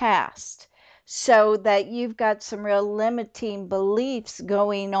from the past. So that you've got some real limiting beliefs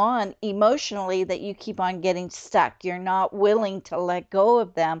going on emotionally that you keep on getting stuck. You're not willing to let go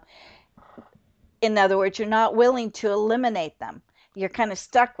of them. In other words, you're not willing to eliminate them. You're kind of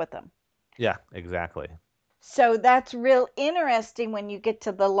stuck with them. Yeah, exactly. So that's real interesting when you get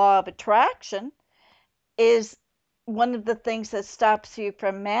to the law of attraction. Is one of the things that stops you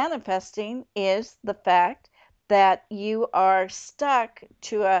from manifesting is the fact that you are stuck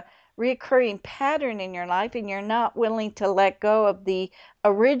to a recurring pattern in your life and you're not willing to let go of the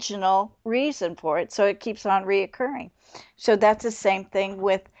original reason for it. So it keeps on reoccurring. So that's the same thing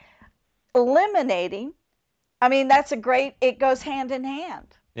with eliminating. I mean, it goes hand in hand.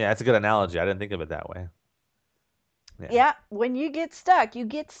 Yeah, that's a good analogy. I didn't think of it that way. Yeah, when you get stuck, you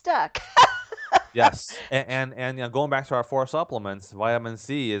get stuck. Yes, and going back to our 4 supplements, vitamin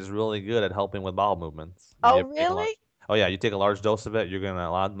C is really good at helping with bowel movements. Oh, really? Oh yeah, you take a large dose of it, you're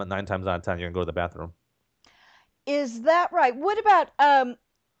gonna 9 times out of 10 you're gonna go to the bathroom. Is that right? What about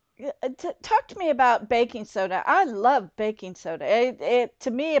talk to me about baking soda. I love baking soda. It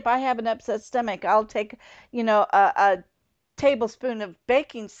to me, if I have an upset stomach, I'll take, a tablespoon of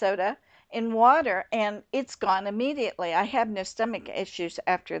baking soda in water and it's gone immediately. I have no stomach issues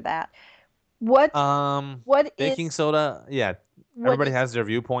after that. What what Baking is soda, yeah, what everybody is has their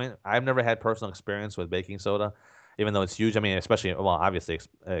viewpoint. I've never had personal experience with baking soda, even though it's huge. I mean, especially, well, obviously,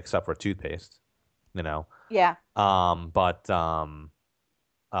 except for toothpaste, you know. Yeah. But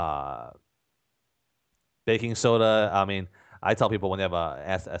uh, baking soda, I mean, I tell people when they have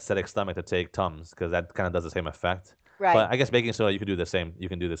a acidic stomach to take Tums because that kind of does the same effect. Right. But I guess baking soda, you could do the same. You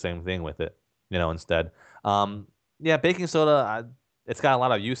can do the same thing with it, instead. Yeah, baking soda, it's got a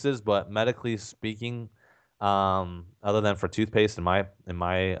lot of uses, but medically speaking, other than for toothpaste, in my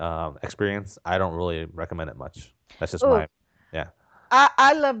experience, I don't really recommend it much. That's just Oh, yeah.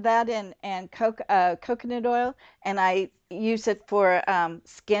 I love that and coconut oil, and I use it for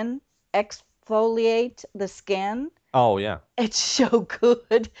skin, exfoliate the skin. Oh yeah, It's so good.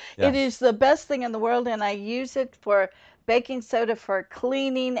 It yes. is the best thing in the world, and I use it for baking soda for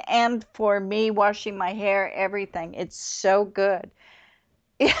cleaning and for me washing my hair, everything. It's so good.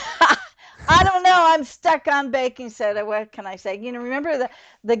 I don't know. I'm stuck on baking soda. What can I say? Remember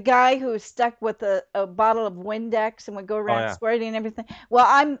the guy who was stuck with a bottle of Windex and would go Oh around yeah. squirting everything? Well,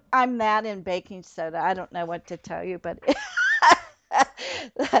 I'm that in baking soda. I don't know what to tell you, but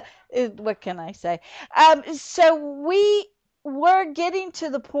what can I say? So we're getting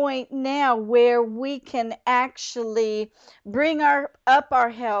to the point now where we can actually up our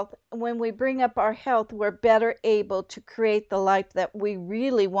health. When we bring up our health, we're better able to create the life that we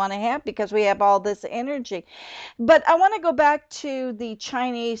really want to have because we have all this energy. But I want to go back to the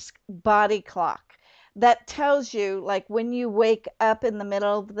Chinese body clock that tells you, like, when you wake up in the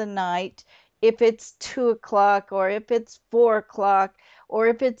middle of the night, if it's 2 o'clock or if it's 4 o'clock or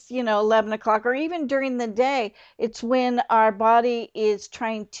if it's 11 o'clock or even during the day, it's when our body is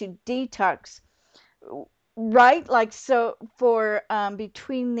trying to detox, right? Like, so for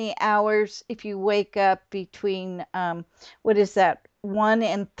between the hours, if you wake up between what is that, 1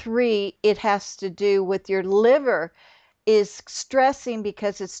 and 3, it has to do with your liver is stressing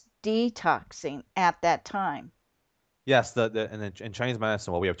because it's detoxing at that time. Yes, in Chinese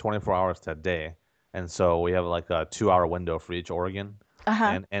medicine, well, we have 24 hours to a day, And so we have like a 2 hour window for each organ,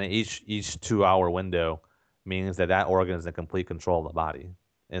 Uh-huh. and each 2 hour window means that that organ is in complete control of the body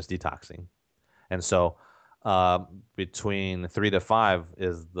and it's detoxing. And so uh, between 3 to 5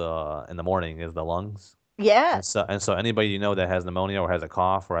 is the in the morning is the lungs. And Yes. so anybody you know that has pneumonia or has a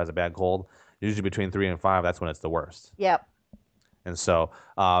cough or has a bad cold, usually between 3 and 5, that's when it's the worst. Yep. And so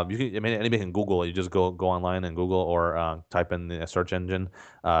you can, I mean, anybody can Google it. You just go online and Google or type in the search engine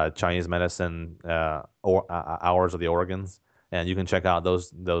Chinese medicine or hours of the organs, and you can check out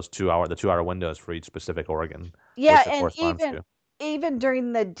those 2 hour the 2 hour windows for each specific organ, Yeah, which it and corresponds even to. even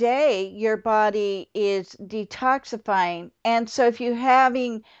during the day, your body is detoxifying. And so if you're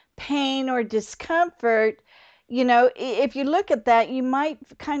having pain or discomfort, if you look at that, you might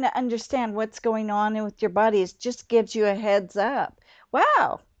kind of understand what's going on with your body. It just gives you a heads up.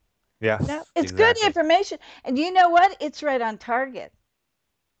 Wow. Yes, It's good exactly. information. And you know what? It's right on target.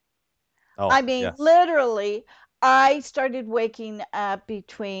 I Oh, mean, yes, literally, I started waking up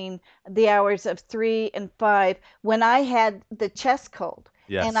between the hours of 3 and 5 when I had the chest cold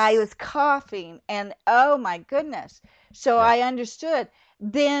and I yes, was coughing, and oh my goodness. So yeah, I understood.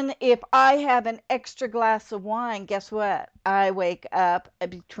 Then, if I have an extra glass of wine, guess what? I wake up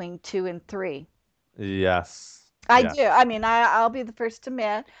between 2 and 3. yes, I yes, do. I mean, I'll be the first to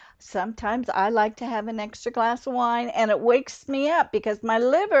admit, sometimes I like to have an extra glass of wine and it wakes me up because my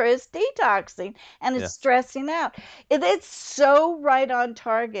liver is detoxing and it's yeah, stressing out. It's so right on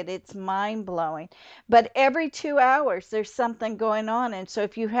target. It's mind blowing. But every 2 hours, there's something going on. And so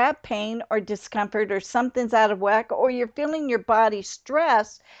if you have pain or discomfort or something's out of whack or you're feeling your body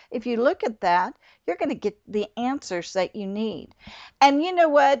stressed, if you look at that, you're going to get the answers that you need. And you know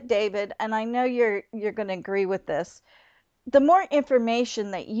what, David, and I know you're going to agree with this. The more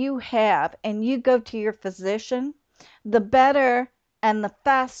information that you have and you go to your physician, the better and the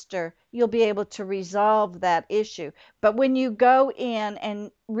faster you'll be able to resolve that issue. But when you go in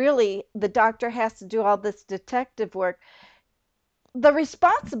and really the doctor has to do all this detective work, the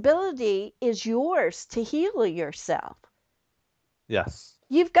responsibility is yours to heal yourself. yes,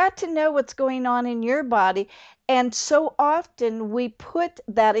 You've got to know what's going on in your body. And so often we put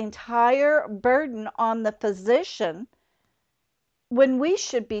that entire burden on the physician when we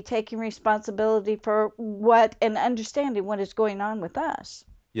should be taking responsibility for what and understanding what is going on with us.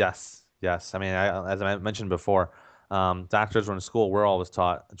 yes, yes. I mean, as I mentioned before, doctors were in school. We're always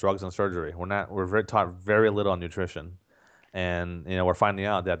taught drugs and surgery. We're not. Taught very little on nutrition. And we're finding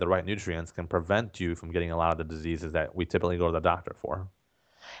out that the right nutrients can prevent you from getting a lot of the diseases that we typically go to the doctor for.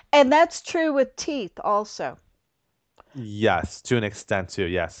 And that's true with teeth also. Yes, to an extent too.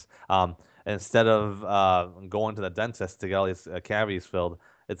 Yes. Instead of going to the dentist to get all these cavities filled,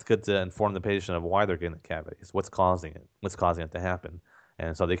 it's good to inform the patient of why they're getting the cavities, what's causing it to happen,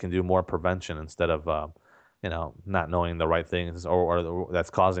 and so they can do more prevention instead of not knowing the right things or that's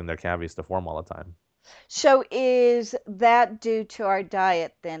causing their cavities to form all the time. So is that due to our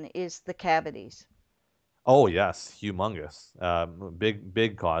diet then, is the cavities? Oh yes, humongous,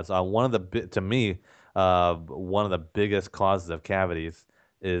 big cause. To me, one of the biggest causes of cavities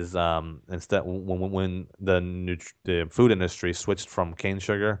is instead when the food industry switched from cane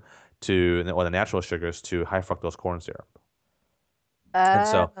sugar to or the natural sugars to high fructose corn syrup. And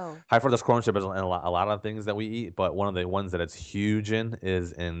so Oh. high fructose corn syrup is in a lot of things that we eat, but one of the ones that it's huge in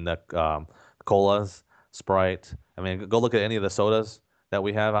is in the colas, Sprite. I mean, go look at any of the sodas that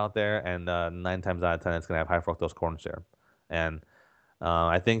we have out there, and 9 times out of 10, it's going to have high fructose corn syrup. And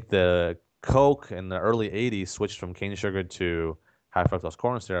I think the Coke in the early 80s switched from cane sugar to high fructose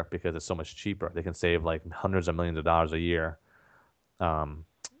corn syrup because it's so much cheaper. They can save like hundreds of millions of dollars a year um,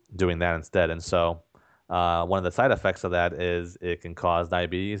 doing that instead. And so one of the side effects of that is it can cause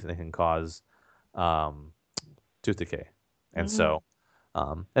diabetes and it can cause um, tooth decay. And Mhm. so,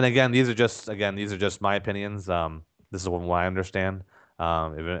 and again, these are just my opinions. This is what I understand.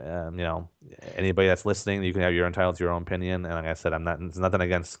 If, anybody that's listening, you can have your entitled to your own opinion. And like I said, it's nothing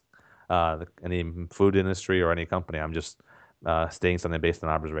against any food industry or any company. I'm just stating something based on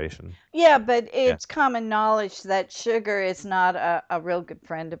observation. Yeah, but Yeah. it's common knowledge that sugar is not a real good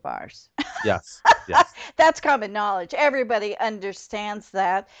friend of ours. Yes. Yes. That's common knowledge. Everybody understands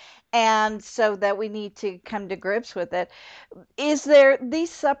that. And so that we need to come to grips with it. Is there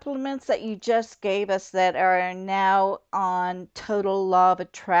these supplements that you just gave us that are now on Total Law of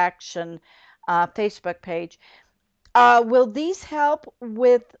Attraction Facebook page? Will these help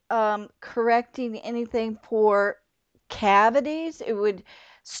with correcting anything for cavities? It would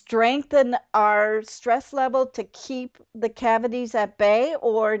strengthen our stress level to keep the cavities at bay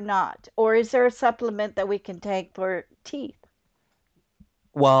or not? Or is there a supplement that we can take for teeth?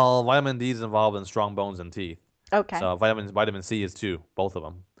 Well, vitamin D is involved in strong bones and teeth. Okay. So vitamin C is too, both of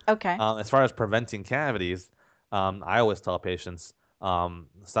them. Okay. As far as preventing cavities, I always tell patients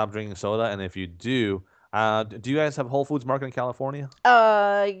stop drinking soda, and if you do, do you guys have Whole Foods Market in California?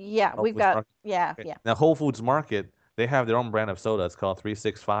 Yeah, Whole we've Foods got, Market. yeah, Okay. yeah. Now Whole Foods Market, they have their own brand of soda. It's called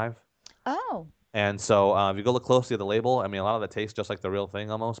 365. Oh, And so if you go look closely at the label, I mean, a lot of it tastes just like the real thing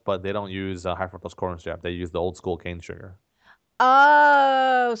almost, but they don't use high fructose corn syrup. They use the old school cane sugar.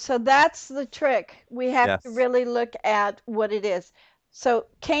 oh, so that's the trick. We have to Yes. really look at what it is. So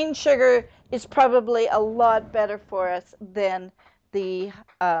cane sugar is probably a lot better for us than the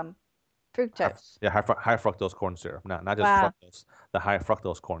fructose. Yeah, high fructose corn syrup. Not just Wow. fructose, the high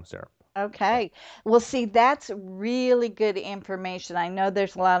fructose corn syrup. Yeah. Okay. Well, see, that's really good information. I know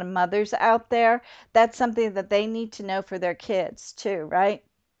there's a lot of mothers out there. That's something that they need to know for their kids too, right?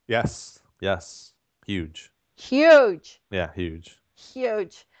 Yes. Yes. Huge. Huge. Yeah, huge.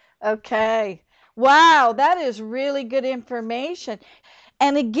 Huge. Okay. Wow, that is really good information.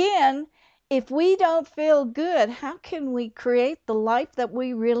 And again, if we don't feel good, how can we create the life that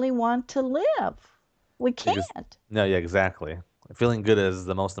we really want to live? We Ex- can't. No, yeah, exactly. Feeling good is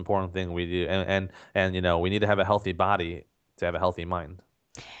the most important thing we do, and we need to have a healthy body to have a healthy mind.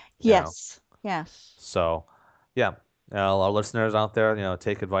 You know, Yes. Yes. so yeah, our listeners out there,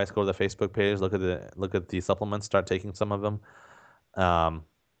 take advice. Go to the Facebook page, look at the supplements, start taking some of them. Um,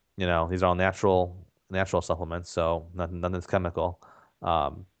 these are all natural supplements, so nothing's chemical.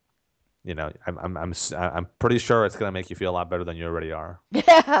 Um, I'm pretty sure it's gonna make you feel a lot better than you already are.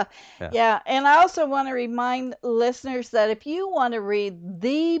 Yeah, Yeah. yeah. And I also want to remind listeners that if you want to read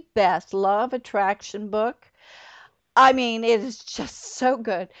the best law of attraction book, I mean, it is just so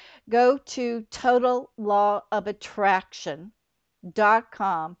good. Go to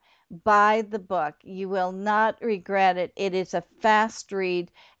totallawofattraction.com. Buy the book. You will not regret it. It is a fast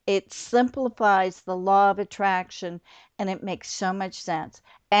read. It simplifies the law of attraction and it makes so much sense.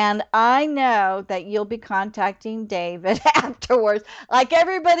 And I know that you'll be contacting David afterwards, like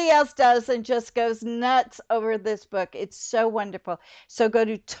everybody else does, and just goes nuts over this book. It's so wonderful. So go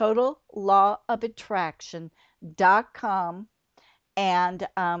to totallawofattraction.com and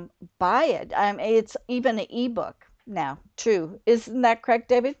buy it. It's even an ebook now, too. Isn't that correct,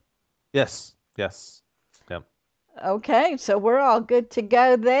 David? Yes. Yes. Yep. Okay, so we're all good to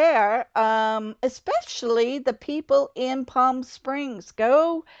go there. Especially the people in Palm Springs.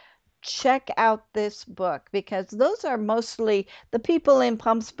 Go check out this book because those are mostly the people in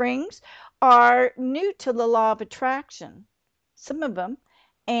Palm Springs are new to the law of attraction, some of them,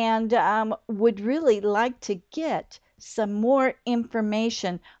 and would really like to get some more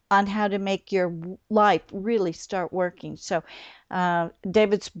information on how to make your life really start working. So,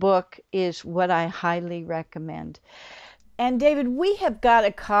 David's book is what I highly recommend. And David, we have got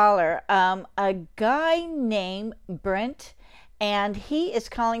a caller, a guy named Brent, and he is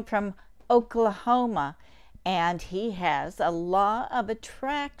calling from Oklahoma, and he has a law of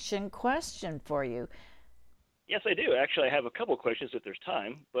attraction question for you. Yes, I do. Actually, I have a couple questions if there's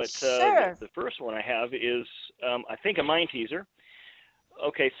time. But Sure. the first one I have is, I think, a mind teaser.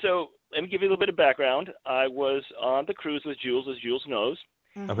 Okay, so let me give you a little bit of background. I was on the cruise with Jules, as Jules knows,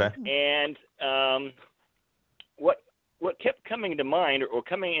 Okay. and what kept coming to mind or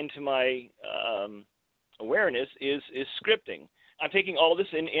coming into my awareness is scripting. I'm taking all this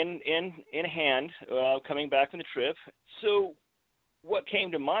in hand, coming back from the trip. So what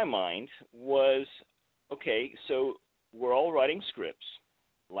came to my mind was, okay, so we're all writing scripts.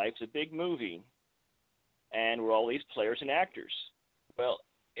 Life's a big movie, and we're all these players and actors. Well,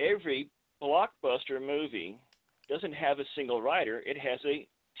 every blockbuster movie doesn't have a single writer. It has a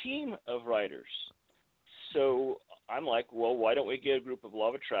team of writers. So I'm like, well, why don't we get a group of law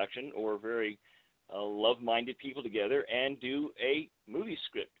of attraction or very love-minded people together and do a movie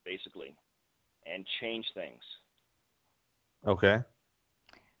script, basically, and change things. Okay.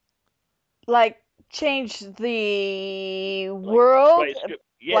 Like change the Like, world, write a script.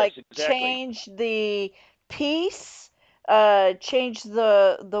 Yes, like exactly. change the peace, change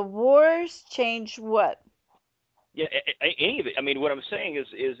the wars, change what? Yeah, any of it. I mean, what I'm saying is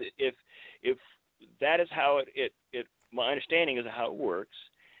if that is how it my understanding is how it works,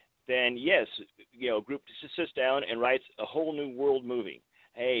 then yes, a group sits down and writes a whole new world movie.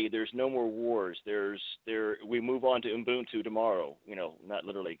 Hey, there's no more wars. We move on to Ubuntu tomorrow. Not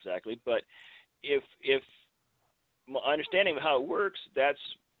literally exactly, but if my understanding of how it works, that's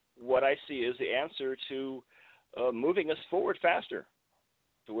what I see as the answer to moving us forward faster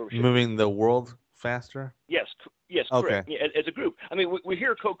to where we should be. Moving the world faster. Yes, Okay. correct. Yeah, as a group. I mean, we're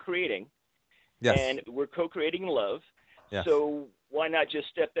here co-creating, Yes. and we're co-creating love. Yes. So why not just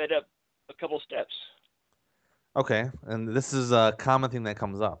step that up a couple steps? Okay, and this is a common thing that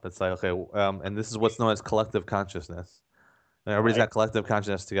comes up. It's like, okay, and this is what's known as collective consciousness. And everybody's Right. got collective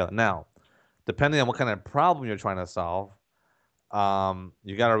consciousness together. Now, depending on what kind of problem you're trying to solve,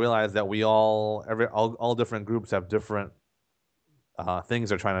 you got to realize that all different groups have different things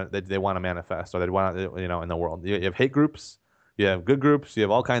they're trying to they want to manifest or they want to, in the world. You have hate groups, you have good groups, you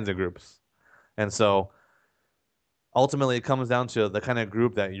have all kinds of groups, and so ultimately it comes down to the kind of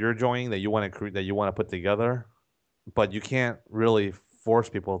group that you're joining that you want to create that you want to put together, but you can't really force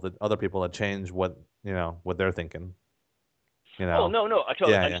other people to change what they're thinking. Oh no, I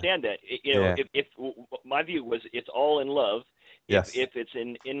totally Yeah, understand that. yeah, If my view was it's all in love. yes, If it's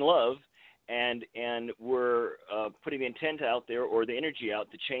in love, and we're putting the intent out there or the energy out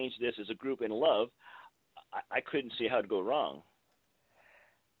to change this as a group in love, I couldn't see how to go wrong.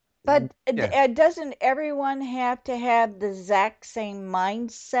 But yeah, doesn't everyone have to have the exact same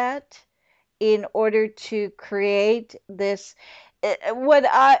mindset in order to create this? What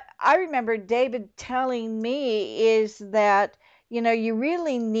I remember David telling me is that, you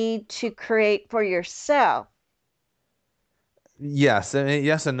really need to create for yourself. yes,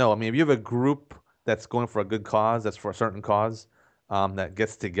 yes and no. I mean, if you have a group that's going for a good cause, that's for a certain cause, that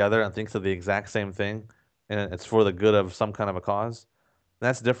gets together and thinks of the exact same thing, and it's for the good of some kind of a cause,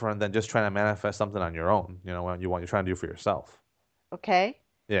 that's different than just trying to manifest something on your own. What you're trying to do for yourself. Okay.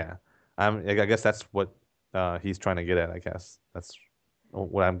 Yeah, I guess that's what he's trying to get at. I guess that's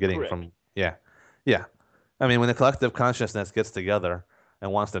what I'm getting Correct. from. Yeah, yeah. I mean, when the collective consciousness gets together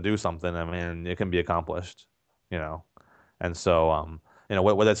and wants to do something, I mean, it can be accomplished. You know, and so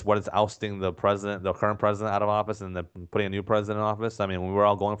whether it's ousting the president, the current president out of office, and putting a new president in office. I mean, when we're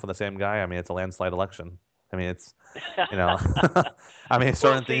all going for the same guy, I mean, it's a landslide election. I mean, it's you know, I mean, Well,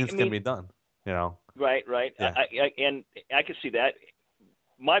 certain see, things I can mean, be done. You know, right. yeah, And I can see that.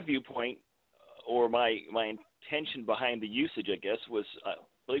 My viewpoint or my intention behind the usage, I guess, was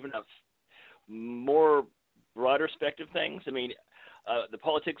believe it or not, more broader spectrum things. I mean, the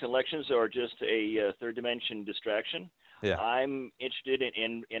politics and elections are just a third dimension distraction. yeah, I'm interested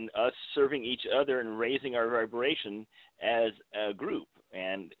in us serving each other and raising our vibration as a group.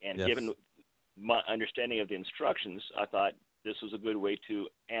 And yes. given my understanding of the instructions, I thought this was a good way to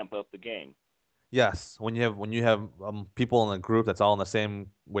amp up the game. Yes, when you have people in a group that's all in the same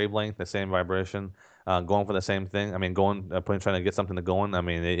wavelength, the same vibration, going for the same thing. I mean, trying to get something to going. I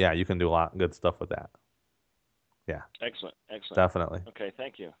mean, yeah, you can do a lot of good stuff with that. Yeah, Excellent, excellent. definitely. Okay,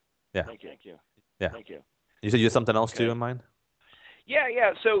 thank you, Yeah, thank you, thank you, yeah. thank you. You said you had something else too Okay. in mind?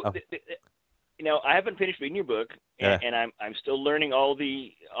 Yeah. So, Oh, I haven't finished reading your book, yeah. and I'm still learning all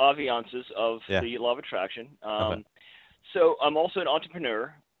the ambiances of Yeah. the law of attraction. Okay. So I'm also an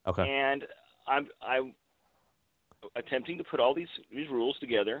entrepreneur, Okay. and I'm attempting to put all these rules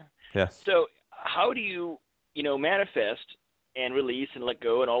together. Yes. So how do you manifest and release and let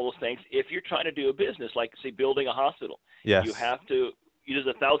go and all those things if you're trying to do a business like say building a hospital? You Yes. have to. There's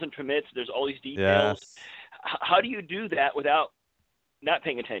 1,000 permits. There's all these details. Yes. How do you do that without not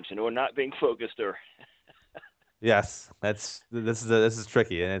paying attention or not being focused or Yes. This is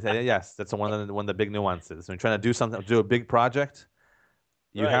tricky, and yes, that's one of the big nuances. When you're trying to do a big project,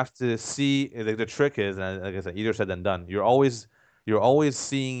 you right? have to see the trick is, and like I said, easier said than done. You're always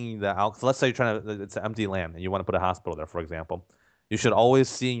seeing the out. So let's say you're trying to it's an empty land and you want to put a hospital there, for example. You should always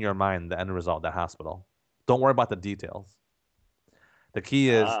see in your mind the end result, that hospital. Don't worry about the details. The key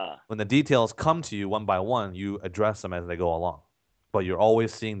is Ah, when the details come to you one by one, you address them as they go along. But you're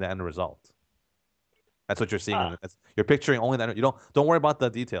always seeing the end result. That's what you're seeing. ah, You're picturing only that. You don't worry about the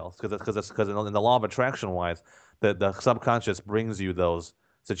details because in the law of attraction wise, the subconscious brings you those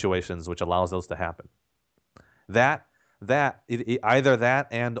situations which allows those to happen. That either that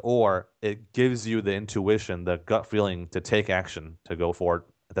and or it gives you the intuition, the gut feeling to take action to go forward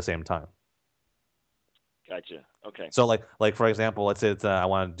at the same time. gotcha. Okay. So like for example, let's say I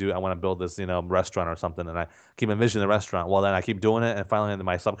want to build this restaurant or something, and I keep envisioning the restaurant. Well, then I keep doing it, and finally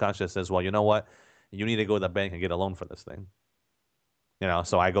my subconscious says, well, you know what, you need to go to the bank and get a loan for this thing.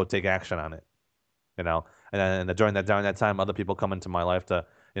 So I go take action on it. And then during that time, other people come into my life to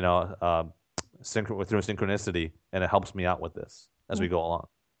you know through synchronicity, and it helps me out with this as we go along.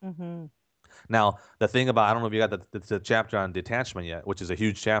 Mm-hmm. Now, the thing about I don't know if you got the chapter on detachment yet, which is a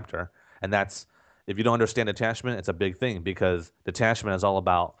huge chapter, and that's if you don't understand detachment, it's a big thing because detachment is all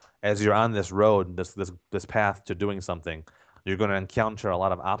about as you're on this road, this path to doing something, you're going to encounter a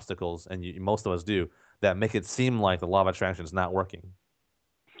lot of obstacles, and most of us do that make it seem like the law of attraction is not working.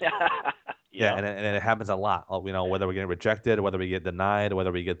 Yeah, Yeah. and it happens a lot. Whether we get rejected, whether we get denied,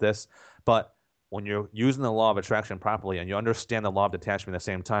 whether we get this, but when you're using the law of attraction properly and you understand the law of detachment at the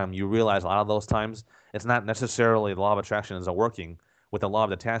same time, you realize a lot of those times it's not necessarily the law of attraction isn't working. With the law of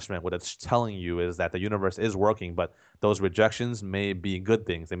detachment, what it's telling you is that the universe is working, but those rejections may be good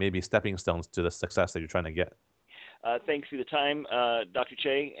things. They may be stepping stones to the success that you're trying to get. Thanks for the time, Dr.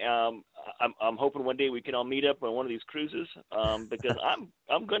 Che. I'm hoping one day we can all meet up on one of these cruises because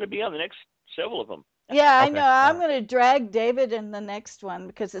I'm going to be on the next several of them. Yeah, I Okay. know. I'm going to drag David in the next one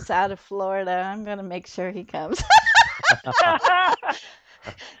because it's out of Florida. I'm going to make sure he comes.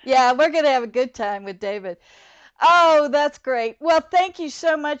 Yeah, we're going to have a good time with David. Oh, that's great. Well, thank you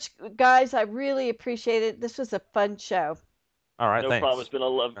so much, guys. I really appreciate it. This was a fun show. All right, No thanks. problem. It's been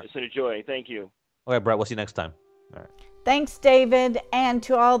it's been a joy. Thank you. Okay, Brett, we'll see you next time. All right. Thanks, David. And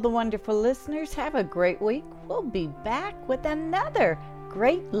to all the wonderful listeners, have a great week. We'll be back with another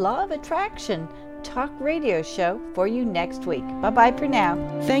great Law of Attraction talk radio show for you next week. Bye-bye for now.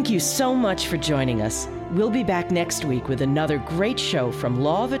 Thank you so much for joining us. We'll be back next week with another great show from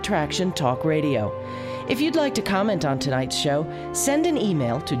Law of Attraction Talk Radio. If you'd like to comment on tonight's show, send an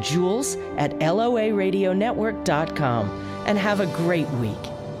email to jules@loaradionetwork.com and have a great week.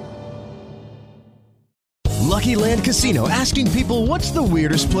 Lucky Land Casino, asking people, what's the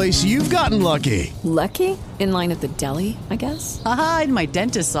weirdest place you've gotten lucky? Lucky? In line at the deli, I guess? Aha, in my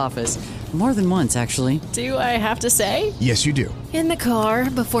dentist's office. More than once, actually. Do I have to say? Yes, you do. In the car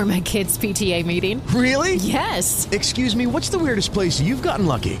before my kids' PTA meeting. Really? Yes. Excuse me, what's the weirdest place you've gotten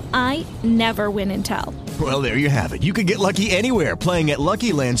lucky? I never win and tell. Well, there you have it. You can get lucky anywhere, playing at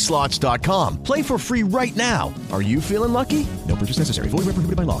LuckyLandSlots.com. Play for free right now. Are you feeling lucky? No purchase necessary. Void where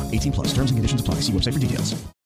prohibited by law. 18+. Terms and conditions apply. See website for details.